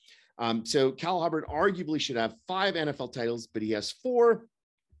championship. So Cal Hubbard arguably should have 5 NFL titles, but he has 4.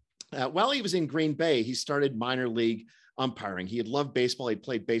 While he was in Green Bay, he started minor league umpiring. He had loved baseball. He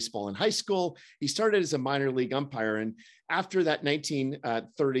played baseball in high school. He started as a minor league umpire. And after that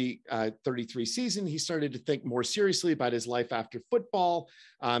 1933 season, he started to think more seriously about his life after football.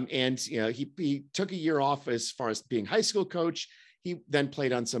 He took a year off as far as being high school coach. He then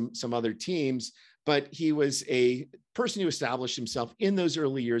played on some other teams, but he was a person who established himself in those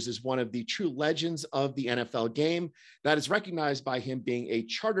early years as one of the true legends of the NFL game. That is recognized by him being a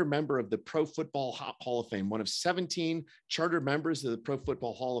charter member of the Pro Football Hall of Fame, one of 17 charter members of the Pro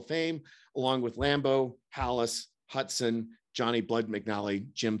Football Hall of Fame, along with Lambeau, Halves, Hudson, Johnny Blood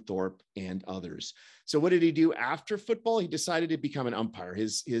McNally, Jim Thorpe, and others. So what did he do after football? He decided to become an umpire.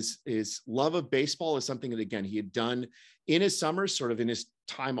 His love of baseball is something that, again, he had done in his summers, sort of in his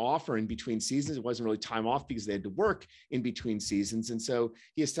time off or in between seasons. It wasn't really time off because they had to work in between seasons. And so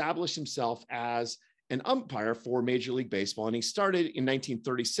he established himself as an umpire for Major League Baseball. And he started in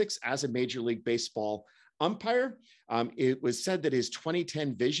 1936 as a Major League Baseball umpire. It was said that his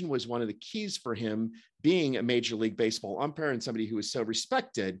 2010 vision was one of the keys for him being a Major League Baseball umpire and somebody who was so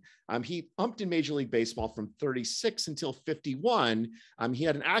respected. He umped in Major League Baseball from 36 until 51. He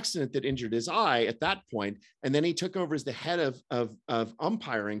had an accident that injured his eye at that point, and then he took over as the head of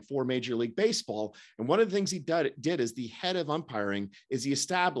umpiring for Major League Baseball. And one of the things he did as the head of umpiring is he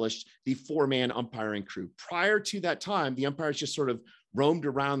established the 4-man umpiring crew. Prior to that time, the umpires just sort of roamed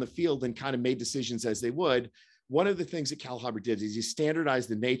around the field and kind of made decisions as they would. One of the things that Cal Hubbard did is he standardized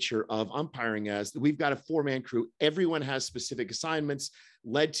the nature of umpiring as we've got a 4-man crew. Everyone has specific assignments,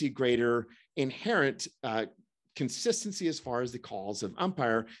 led to greater inherent consistency as far as the calls of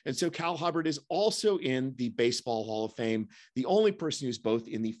umpire. And so Cal Hubbard is also in the Baseball Hall of Fame, the only person who's both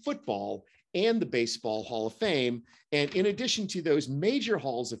in the Football and the Baseball Hall of Fame. And in addition to those major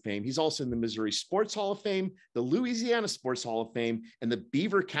halls of fame, he's also in the Missouri Sports Hall of Fame, the Louisiana Sports Hall of Fame, and the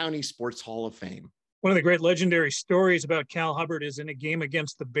Beaver County Sports Hall of Fame. One of the great legendary stories about Cal Hubbard is in a game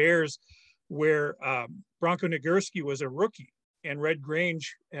against the Bears where Bronco Nagurski was a rookie, and Red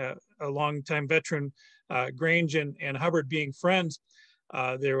Grange, a longtime veteran, Grange and Hubbard being friends,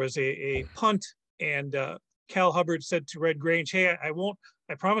 there was a punt, and Cal Hubbard said to Red Grange, "Hey, I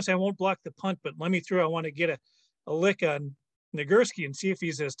promise I won't block the punt, but let me through. I want to get a lick on Nagurski and see if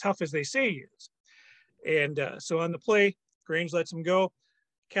he's as tough as they say he is." And so on the play, Grange lets him go.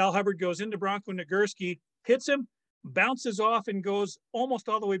 Cal Hubbard goes into Bronco Nagurski, hits him, bounces off, and goes almost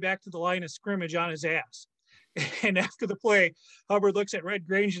all the way back to the line of scrimmage on his ass. And after the play, Hubbard looks at Red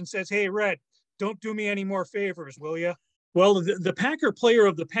Grange and says, "Hey, Red, don't do me any more favors, will you?" Well, the Packer player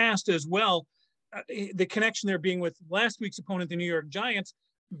of the past as well, the connection there being with last week's opponent, the New York Giants,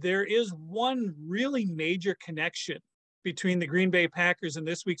 there is one really major connection between the Green Bay Packers and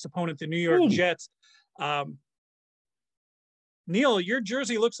this week's opponent, the New York Jets. Neil, your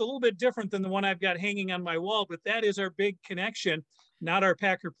jersey looks a little bit different than the one I've got hanging on my wall, but that is our big connection. Not our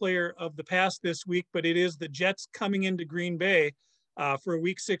Packer player of the past this week, but it is the Jets coming into Green Bay for a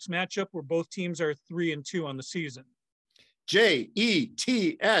Week 6 matchup where both teams are 3-2 on the season.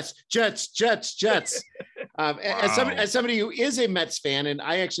 Jets, Jets. Wow. As somebody who is a Mets fan, and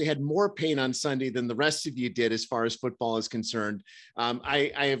I actually had more pain on Sunday than the rest of you did as far as football is concerned.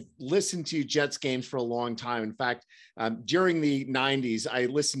 I have listened to Jets games for a long time. In fact, during the 90s, I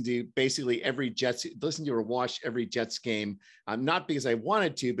listened to basically or watched every Jets game, not because I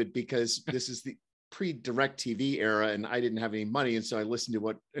wanted to, but because this is the pre-DirecTV era and I didn't have any money. And so I listened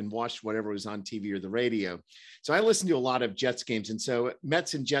to and watched whatever was on TV or the radio. So I listened to a lot of Jets games. And so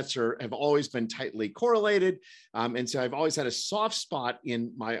Mets and Jets have always been tightly correlated. And so I've always had a soft spot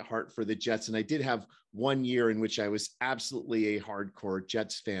in my heart for the Jets. And I did have one year in which I was absolutely a hardcore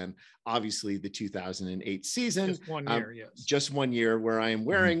Jets fan, obviously the 2008 season. Just 1 year, yes. Just 1 year where I am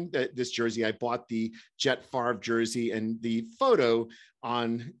wearing this jersey. I bought the Jet Favre jersey, and the photo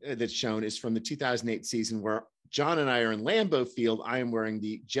that's shown is from the 2008 season where John and I are in Lambeau Field. I am wearing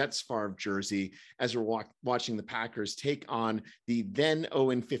the Jets Favre jersey as we're watching the Packers take on the then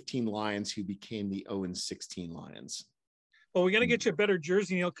 0-15 Lions, who became the 0-16 Lions. Well, we got to get you a better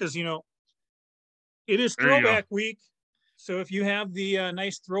jersey, Neil, because, it is throwback week. So if you have the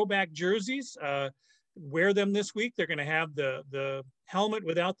nice throwback jerseys, wear them this week. They're going to have the helmet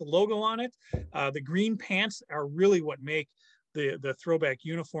without the logo on it. The green pants are really what make the throwback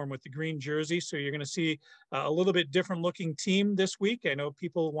uniform with the green jersey. So you're going to see a little bit different looking team this week. I know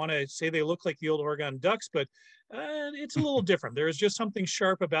people want to say they look like the old Oregon Ducks, but it's a little different. There is just something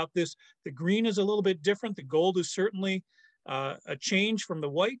sharp about this. The green is a little bit different. The gold is certainly a change from the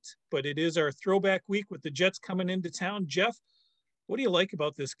white, but it is our throwback week with the Jets coming into town. Jeff, what do you like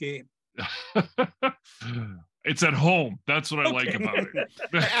about this game? It's at home. That's what I like about it.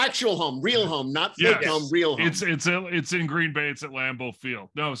 Actual home, real home, not fake home, real home. It's in Green Bay. It's at Lambeau Field.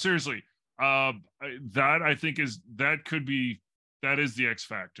 No, seriously. That I think is the X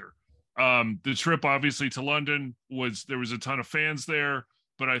factor. The trip obviously to London there was a ton of fans there,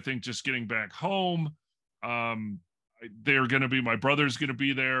 but I think just getting back home, they're going to be, my brother's going to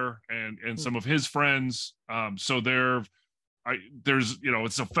be there and some of his friends. So there's,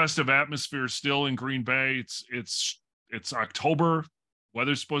 it's a festive atmosphere still in Green Bay. It's October.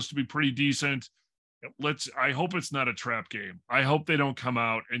 Weather's supposed to be pretty decent. Yep. I hope it's not a trap game. I hope they don't come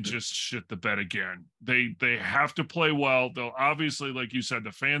out and just shit the bed again. They have to play well. They'll obviously, like you said,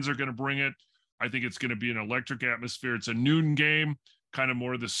 the fans are going to bring it. I think it's going to be an electric atmosphere. It's a noon game, kind of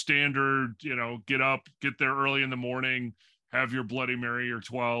more the standard, get up, get there early in the morning, have your Bloody Mary or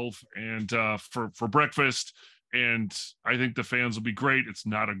 12 and for breakfast. And I think the fans will be great. It's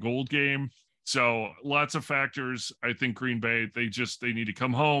not a gold game. So lots of factors. I think Green Bay, they need to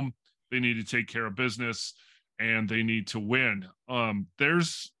come home. They need to take care of business and they need to win. In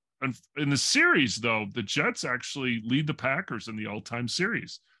the series though, the Jets actually lead the Packers in the all-time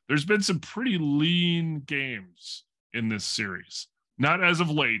series. There's been some pretty lean games in this series. Not as of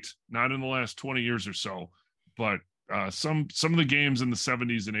late, not in the last 20 years or so, but some of the games in the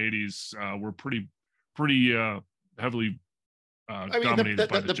 70s and 80s were pretty heavily dominated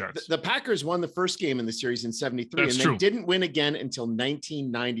by the Jets. The Packers won the first game in the series in 73 That's and true. then didn't win again until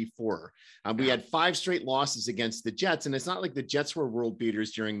 1994. We had 5 straight losses against the Jets, and it's not like the Jets were world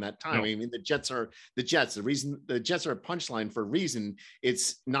beaters during that time. No. I mean, the Jets are the Jets. The reason the Jets are a punchline for a reason,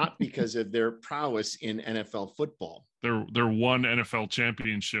 it's not because of their prowess in NFL football. They're one NFL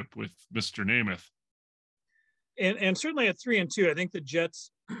championship with Mr. Namath. And certainly at 3-2, I think the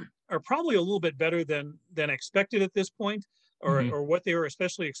Jets are probably a little bit better than expected at this point, or what they were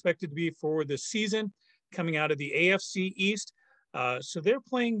especially expected to be for the season coming out of the AFC East. So they're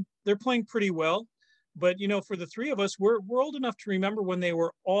playing pretty well. But for the three of us, we're old enough to remember when they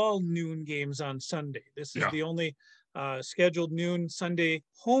were all noon games on Sunday. This is the only scheduled noon Sunday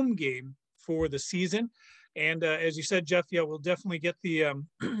home game for the season. And as you said, Jeff, we'll definitely get the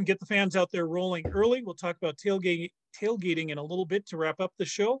fans out there rolling early. We'll talk about tailgating in a little bit to wrap up the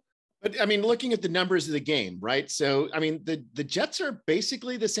show. But I mean, looking at the numbers of the game, right? So, I mean, the Jets are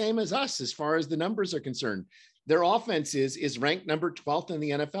basically the same as us as far as the numbers are concerned. Their offense is ranked number 12th in the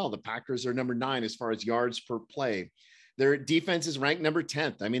NFL. The Packers are number 9 as far as yards per play. Their defense is ranked number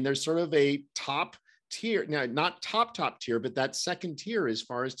 10th. I mean, there's sort of a top tier, now not top tier, but that second tier as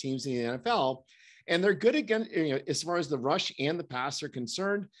far as teams in the NFL. And they're good again, as far as the rush and the pass are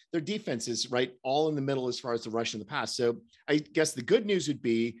concerned. Their defense is right all in the middle as far as the rush and the pass. So I guess the good news would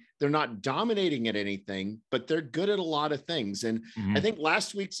be they're not dominating at anything, but they're good at a lot of things. And I think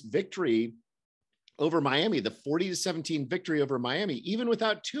last week's victory over Miami, the 40-17 victory over Miami, even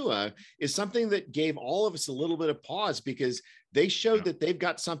without Tua, is something that gave all of us a little bit of pause because they showed that they've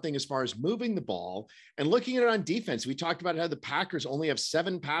got something as far as moving the ball and looking at it on defense. We talked about how the Packers only have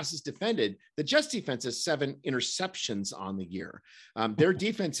 7 passes defended. The Jets defense has 7 interceptions on the year. Their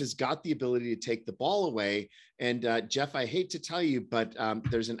defense has got the ability to take the ball away. And Jeff, I hate to tell you, but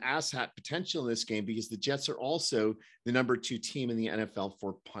there's an asshat potential in this game because the Jets are also the number 2 team in the NFL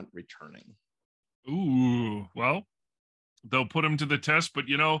for punt returning. Ooh, well, they'll put them to the test, but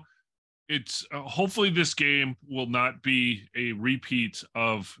it's hopefully this game will not be a repeat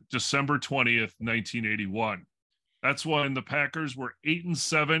of December 20th, 1981. That's when the Packers were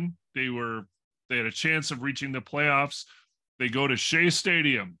 8-7. They had a chance of reaching the playoffs. They go to Shea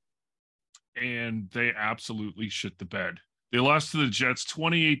Stadium and they absolutely shit the bed. They lost to the Jets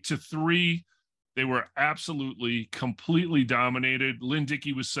 28-3. They were absolutely, completely dominated. Lynn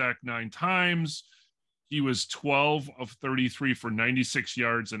Dickey was sacked 9 times. He was 12 of 33 for 96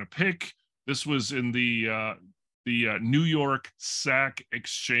 yards and a pick. This was in the New York sack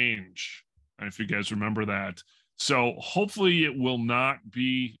exchange. And if you guys remember that. So hopefully it will not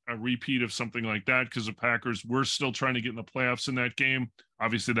be a repeat of something like that because the Packers were still trying to get in the playoffs in that game.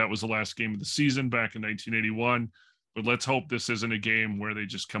 Obviously, that was the last game of the season back in 1981. But let's hope this isn't a game where they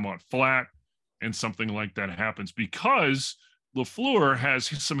just come out flat and something like that happens because LaFleur has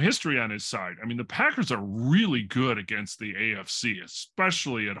some history on his side. I mean, the Packers are really good against the AFC,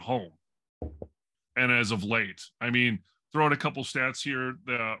 especially at home. And as of late, I mean, throw out a couple stats here.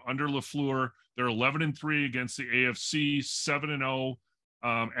 Under LaFleur, they're 11-3 against the AFC, 7-0,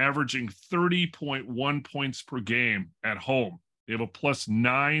 averaging 30.1 points per game at home. They have a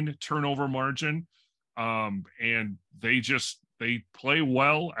 +9 turnover margin, and they play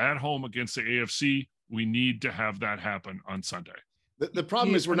well at home against the AFC. We need to have that happen on Sunday. The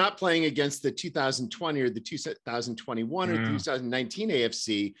problem is we're not playing against the 2020 or the 2021 or 2019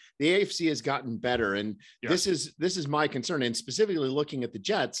 AFC. The AFC has gotten better, and this is my concern. And specifically looking at the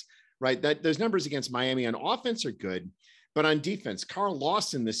Jets, right? That those numbers against Miami on offense are good, but on defense, Carl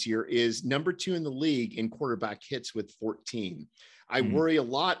Lawson this year is number 2 in the league in quarterback hits with 14. I worry a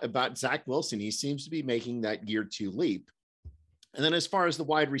lot about Zach Wilson. He seems to be making that year 2 leap. And then as far as the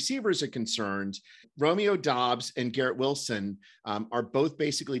wide receivers are concerned, Romeo Doubs and Garrett Wilson are both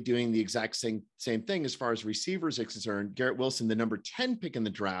basically doing the exact same thing as far as receivers are concerned. Garrett Wilson, the number 10 pick in the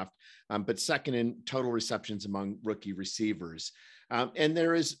draft, but second in total receptions among rookie receivers. And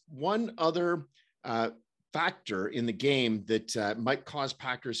there is one other factor in the game that might cause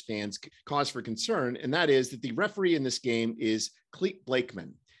Packers fans cause for concern, and that is that the referee in this game is Clete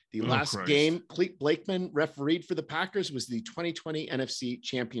Blakeman. The last game Clete Blakeman refereed for the Packers was the 2020 NFC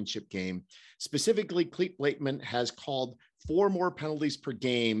Championship game. Specifically, Clete Blakeman has called 4 more penalties per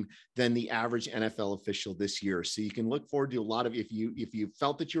game than the average NFL official this year. So you can look forward to a lot of, if you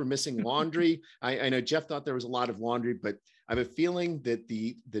felt that you were missing laundry, I know Jeff thought there was a lot of laundry, but I have a feeling that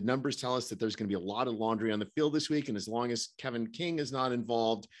the numbers tell us that there's going to be a lot of laundry on the field this week. And as long as Kevin King is not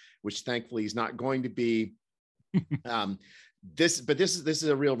involved, which thankfully he's not going to be, this is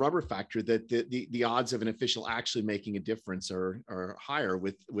a real rubber factor that the odds of an official actually making a difference are higher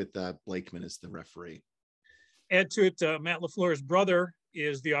with Blakeman as the referee. Add to it, Matt LaFleur's brother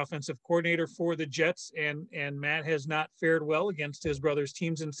is the offensive coordinator for the Jets, and Matt has not fared well against his brother's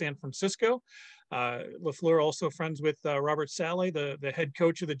teams in San Francisco. LaFleur also friends with Robert Saleh, the head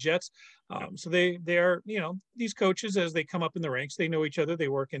coach of the Jets. So they are, these coaches, as they come up in the ranks, they know each other. They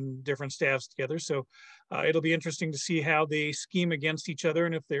work in different staffs together. So it'll be interesting to see how they scheme against each other.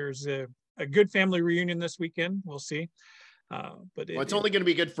 And if there's a good family reunion this weekend, we'll see. But it's only going to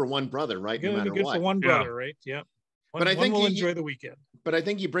be good for one brother, right? No matter what. For one brother, right? Yeah. But I think we'll enjoy the weekend. But I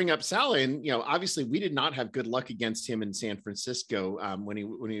think you bring up Saleh, and obviously we did not have good luck against him in San Francisco when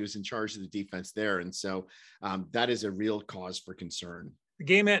he was in charge of the defense there, and so that is a real cause for concern. The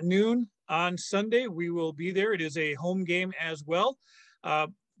game at noon on Sunday, we will be there. It is a home game as well.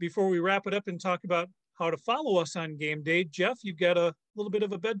 Before we wrap it up and talk about how to follow us on game day, Jeff, you've got a little bit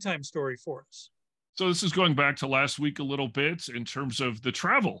of a bedtime story for us. So this is going back to last week a little bit in terms of the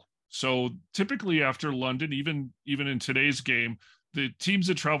travel. So typically after London, even in today's game, the teams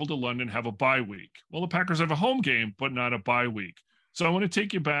that travel to London have a bye week. Well, the Packers have a home game, but not a bye week. So I want to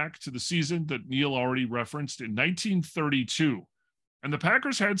take you back to the season that Neil already referenced in 1932. And the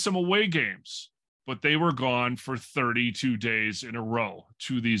Packers had some away games, but they were gone for 32 days in a row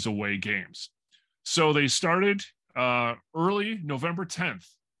to these away games. So they started early November 10th,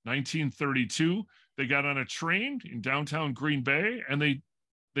 1932. They got on a train in downtown Green Bay, and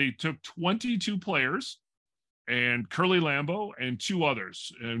they took 22 players and Curly Lambeau and 2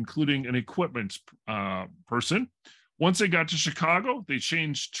 others, including an equipment person. Once they got to Chicago, they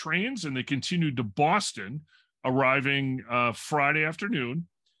changed trains and they continued to Boston, arriving Friday afternoon.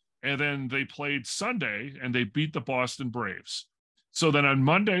 And then they played Sunday and they beat the Boston Braves. So then on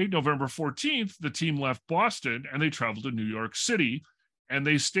Monday, November 14th, the team left Boston and they traveled to New York City. And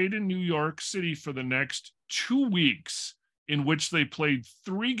they stayed in New York City for the next 2 weeks, in which they played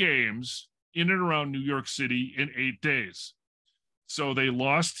 3 games in and around New York City in 8 days. So they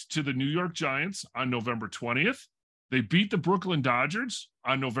lost to the New York Giants on November 20th. They beat the Brooklyn Dodgers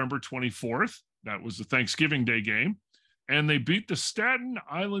on November 24th. That was the Thanksgiving Day game. And they beat the Staten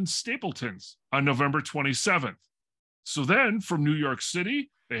Island Stapletons on November 27th. So then from New York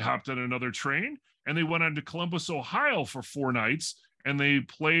City, they hopped on another train and they went on to Columbus, Ohio for 4 nights. And they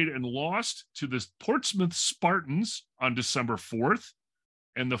played and lost to the Portsmouth Spartans on December 4th.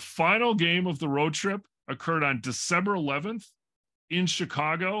 And the final game of the road trip occurred on December 11th in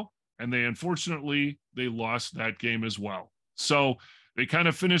Chicago. And they lost that game as well. So they kind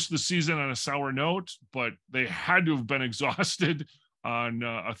of finished the season on a sour note, but they had to have been exhausted on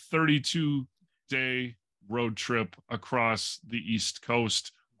a 32-day road trip across the East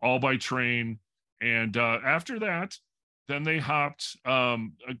Coast, all by train. And after that, then they hopped.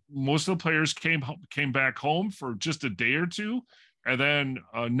 Most of the players came back home for just a day or two. And then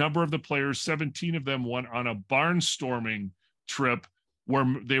a number of the players, 17 of them, went on a barnstorming trip where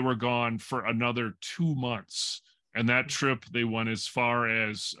they were gone for another 2 months. And that trip, they went as far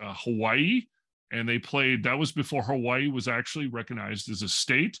as Hawaii, and they played. That was before Hawaii was actually recognized as a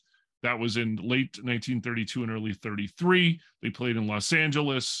state. That was in late 1932 and early 33. They played in Los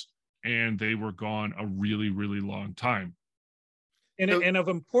Angeles, and they were gone a really, really long time. And of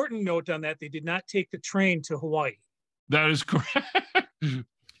important note on that, they did not take the train to Hawaii. That is correct.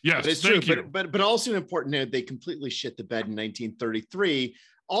 Yes, it's thank true. you. But also an important note, they completely shit the bed in 1933.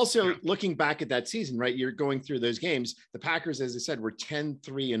 Also, looking back at that season, right? You're going through those games. The Packers, as I said, were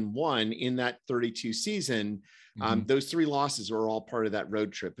 10-3-1 in that 32 season. Those 3 losses were all part of that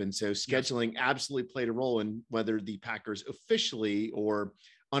road trip. And so scheduling absolutely played a role in whether the Packers officially or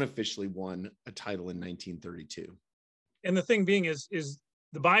unofficially won a title in 1932. And the thing being is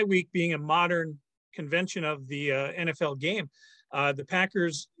the bye week being a modern convention of the NFL game. The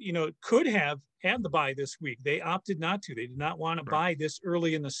Packers, could have had the bye this week. They opted not to. They did not want to bye this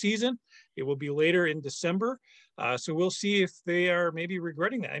early in the season. It will be later in December. So we'll see if they are maybe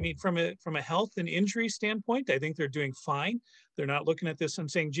regretting that. I mean, from a health and injury standpoint, I think they're doing fine. They're not looking at this and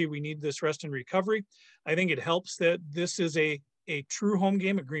saying, gee, we need this rest and recovery. I think it helps that this is a true home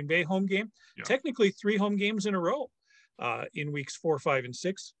game, a Green Bay home game. Yeah. Technically 3 home games in a row in weeks 4, 5, and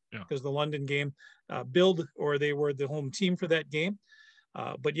 6, because the London game they were the home team for that game.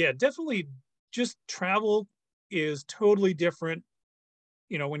 But yeah, definitely just travel is totally different.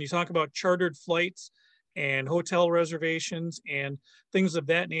 When you talk about chartered flights and hotel reservations and things of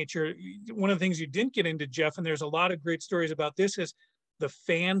that nature, one of the things you didn't get into, Jeff, and there's a lot of great stories about this, is the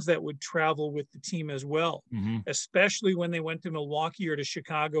fans that would travel with the team as well, especially when they went to Milwaukee or to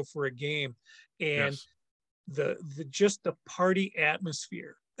Chicago for a game. And the party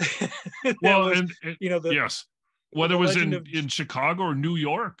atmosphere. Well, whether it was in Chicago or New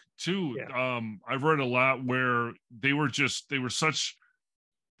York too. I've read a lot where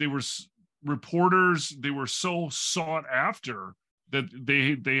reporters, they were so sought after that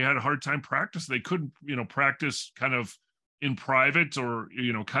they had a hard time practice. They couldn't, practice kind of in private or,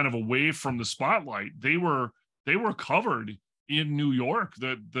 kind of away from the spotlight. They were covered in New York.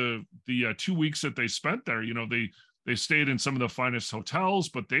 The 2 weeks that they spent there, they stayed in some of the finest hotels,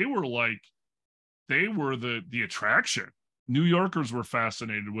 but they were the attraction. New Yorkers were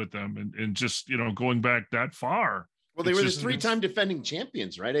fascinated with them, and just, going back that far. Well, they were the 3-time defending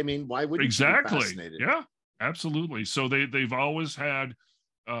champions, right? I mean, why wouldn't you be fascinated? Yeah, absolutely. So they've always had,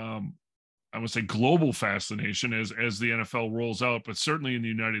 I would say, global fascination as the NFL rolls out, but certainly in the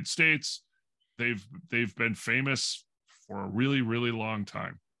United States, they've been famous for a really, really long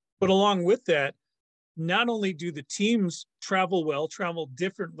time. But along with that, not only do the teams travel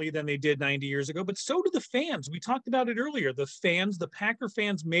differently than they did 90 years ago, but so do the fans. We talked about it earlier. The Packer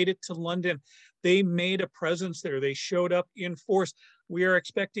fans made it to London. They made a presence there. They showed up in force. We are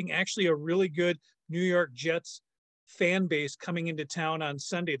expecting actually a really good New York Jets fan base coming into town on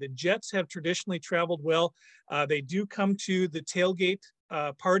Sunday. The Jets have traditionally traveled well. They do come to the tailgate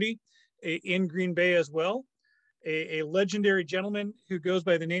party in Green Bay as well. A legendary gentleman who goes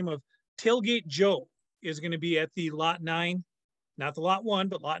by the name of Tailgate Joe is going to be at the Lot 9, not the Lot 1,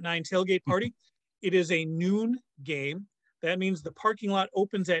 but Lot 9 tailgate party. It is a noon game. That means the parking lot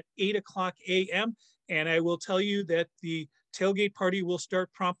opens at 8:00 a.m. And I will tell you that the tailgate party will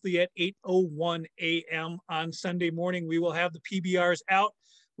start promptly at 8:01 a.m. on Sunday morning. We will have the PBRs out.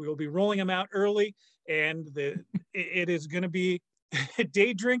 We will be rolling them out early. And it is going to be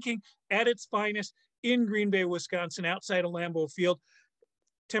day drinking at its finest in Green Bay, Wisconsin, outside of Lambeau Field.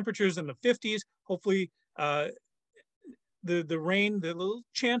 Temperatures in the 50s. Hopefully the rain, the little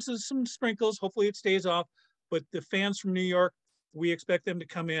chances, some sprinkles, hopefully it stays off. But the fans from New York, we expect them to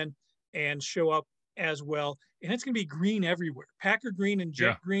come in and show up as well. And it's going to be green everywhere, Packer green and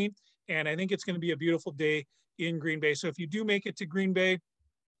Jet green. And I think it's going to be a beautiful day in Green Bay. So if you do make it to Green Bay,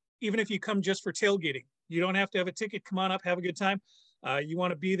 even if you come just for tailgating, you don't have to have a ticket. Come on up, have a good time. You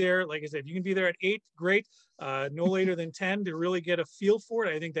want to be there, like I said, you can be there at 8, great. No later than 10 to really get a feel for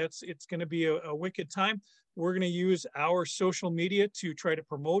it. I think it's going to be a wicked time. We're going to use our social media to try to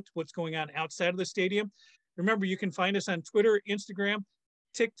promote what's going on outside of the stadium. Remember, you can find us on Twitter, Instagram,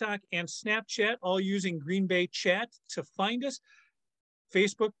 TikTok, and Snapchat, all using Green Bay Chat to find us.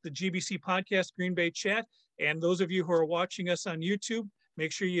 Facebook, the GBC Podcast, Green Bay Chat. And those of you who are watching us on YouTube,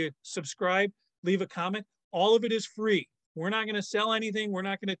 make sure you subscribe, leave a comment. All of it is free. We're not going to sell anything. We're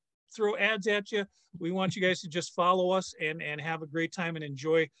not going to throw ads at you. We want you guys to just follow us and have a great time and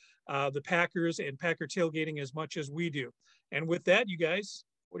enjoy the Packers and Packer tailgating as much as we do. And with that, you guys,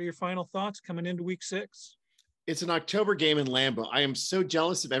 what are your final thoughts coming into week 6? It's an October game in Lambeau. I am so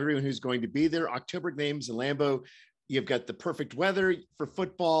jealous of everyone who's going to be there. October games in Lambeau, You've got the perfect weather for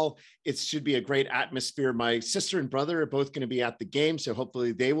football. It should be a great atmosphere. My sister and brother are both going to be at the game, so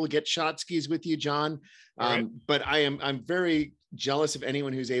hopefully they will get shot skis with you, John. Right. But I'm very jealous of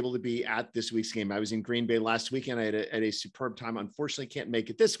anyone who's able to be at this week's game. I was in Green Bay last weekend. I had a superb time. Unfortunately, can't make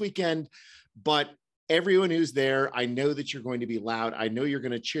it this weekend, but everyone who's there, I know that you're going to be loud. I know you're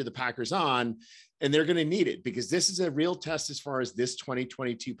going to cheer the Packers on, and they're going to need it because this is a real test as far as this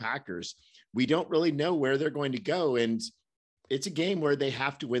 2022 Packers. We don't really know where they're going to go, and it's a game where they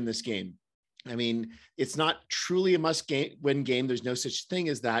have to win this game. I mean, it's not truly a must-win game. There's no such thing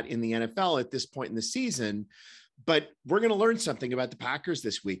as that in the NFL at this point in the season, but we're going to learn something about the Packers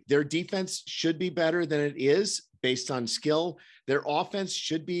this week. Their defense should be better than it is based on skill. Their offense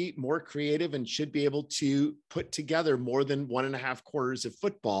should be more creative and should be able to put together more than 1.5 quarters of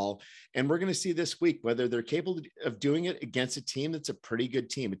football. And we're going to see this week whether they're capable of doing it against a team that's a pretty good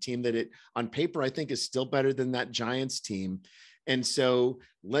team, a team that on paper, I think is still better than that Giants team. And so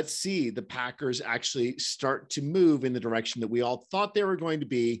let's see the Packers actually start to move in the direction that we all thought they were going to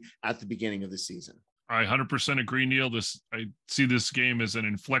be at the beginning of the season. I 100% agree, Neil. I see this game as an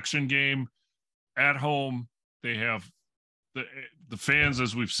inflection game at home. They have the fans,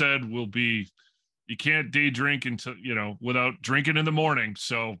 as we've said, will be, you can't day drink until, without drinking in the morning.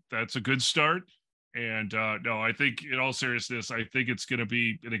 So that's a good start. And no, I think in all seriousness, I think it's going to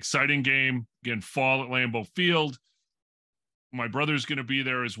be an exciting game. Again, fall at Lambeau Field. My brother's going to be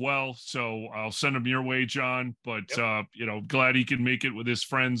there as well. So I'll send him your way, John, but Yep. Glad he can make it with his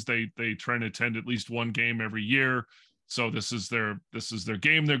friends. They try to attend at least one game every year. So this is their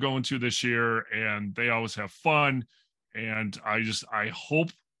game they're going to this year, and they always have fun. And I hope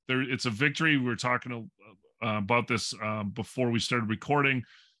it's a victory. We were talking about this before we started recording,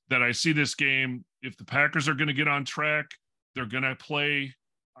 that I see this game. If the Packers are going to get on track, they're going to play.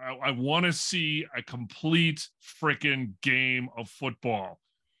 I want to see a complete freaking game of football,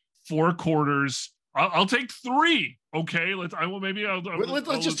 4 quarters. I'll take 3. Okay, let's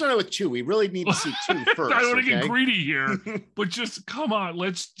just start out with 2. We really need to see 2 first. I don't want to get greedy here, but just come on.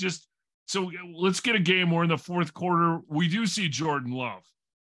 Let's get a game where in the 4th quarter we do see Jordan Love,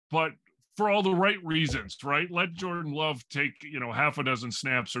 but for all the right reasons, right? Let Jordan Love take half a dozen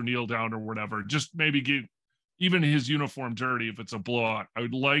snaps or kneel down or whatever. Just maybe get even his uniform dirty if it's a blowout. I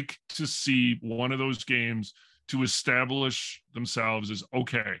would like to see one of those games to establish themselves as,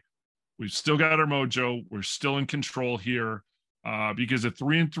 okay, we've still got our mojo. We're still in control here, because a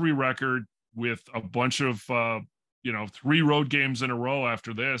 3-3 record with a bunch of, 3 road games in a row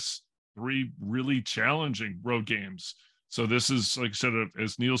after this, 3 really challenging road games. So this is, like I said,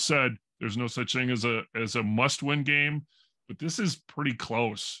 as Neil said, there's no such thing as a must-win game, but this is pretty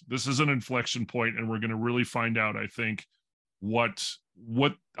close. This is an inflection point, and we're going to really find out, I think,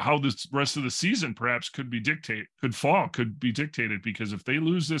 how this rest of the season perhaps could be dictated, because if they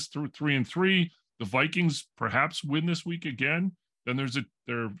lose this through 3-3, the Vikings perhaps win this week again, then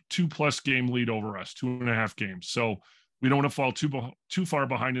they're 2+ game lead over us, 2.5 games. So we don't want to fall too far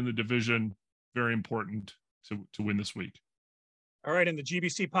behind in the division. Very important to win this week. All right. And the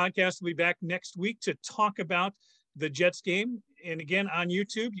GBC podcast will be back next week to talk about the Jets game. And again, on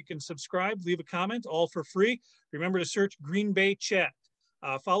YouTube, you can subscribe, leave a comment, all for free. Remember to search Green Bay Chat.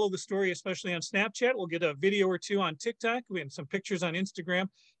 Follow the story, especially on Snapchat. We'll get a video or 2 on TikTok. We have some pictures on Instagram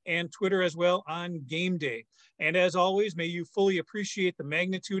and Twitter as well on game day. And as always, may you fully appreciate the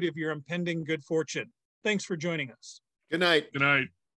magnitude of your impending good fortune. Thanks for joining us. Good night. Good night.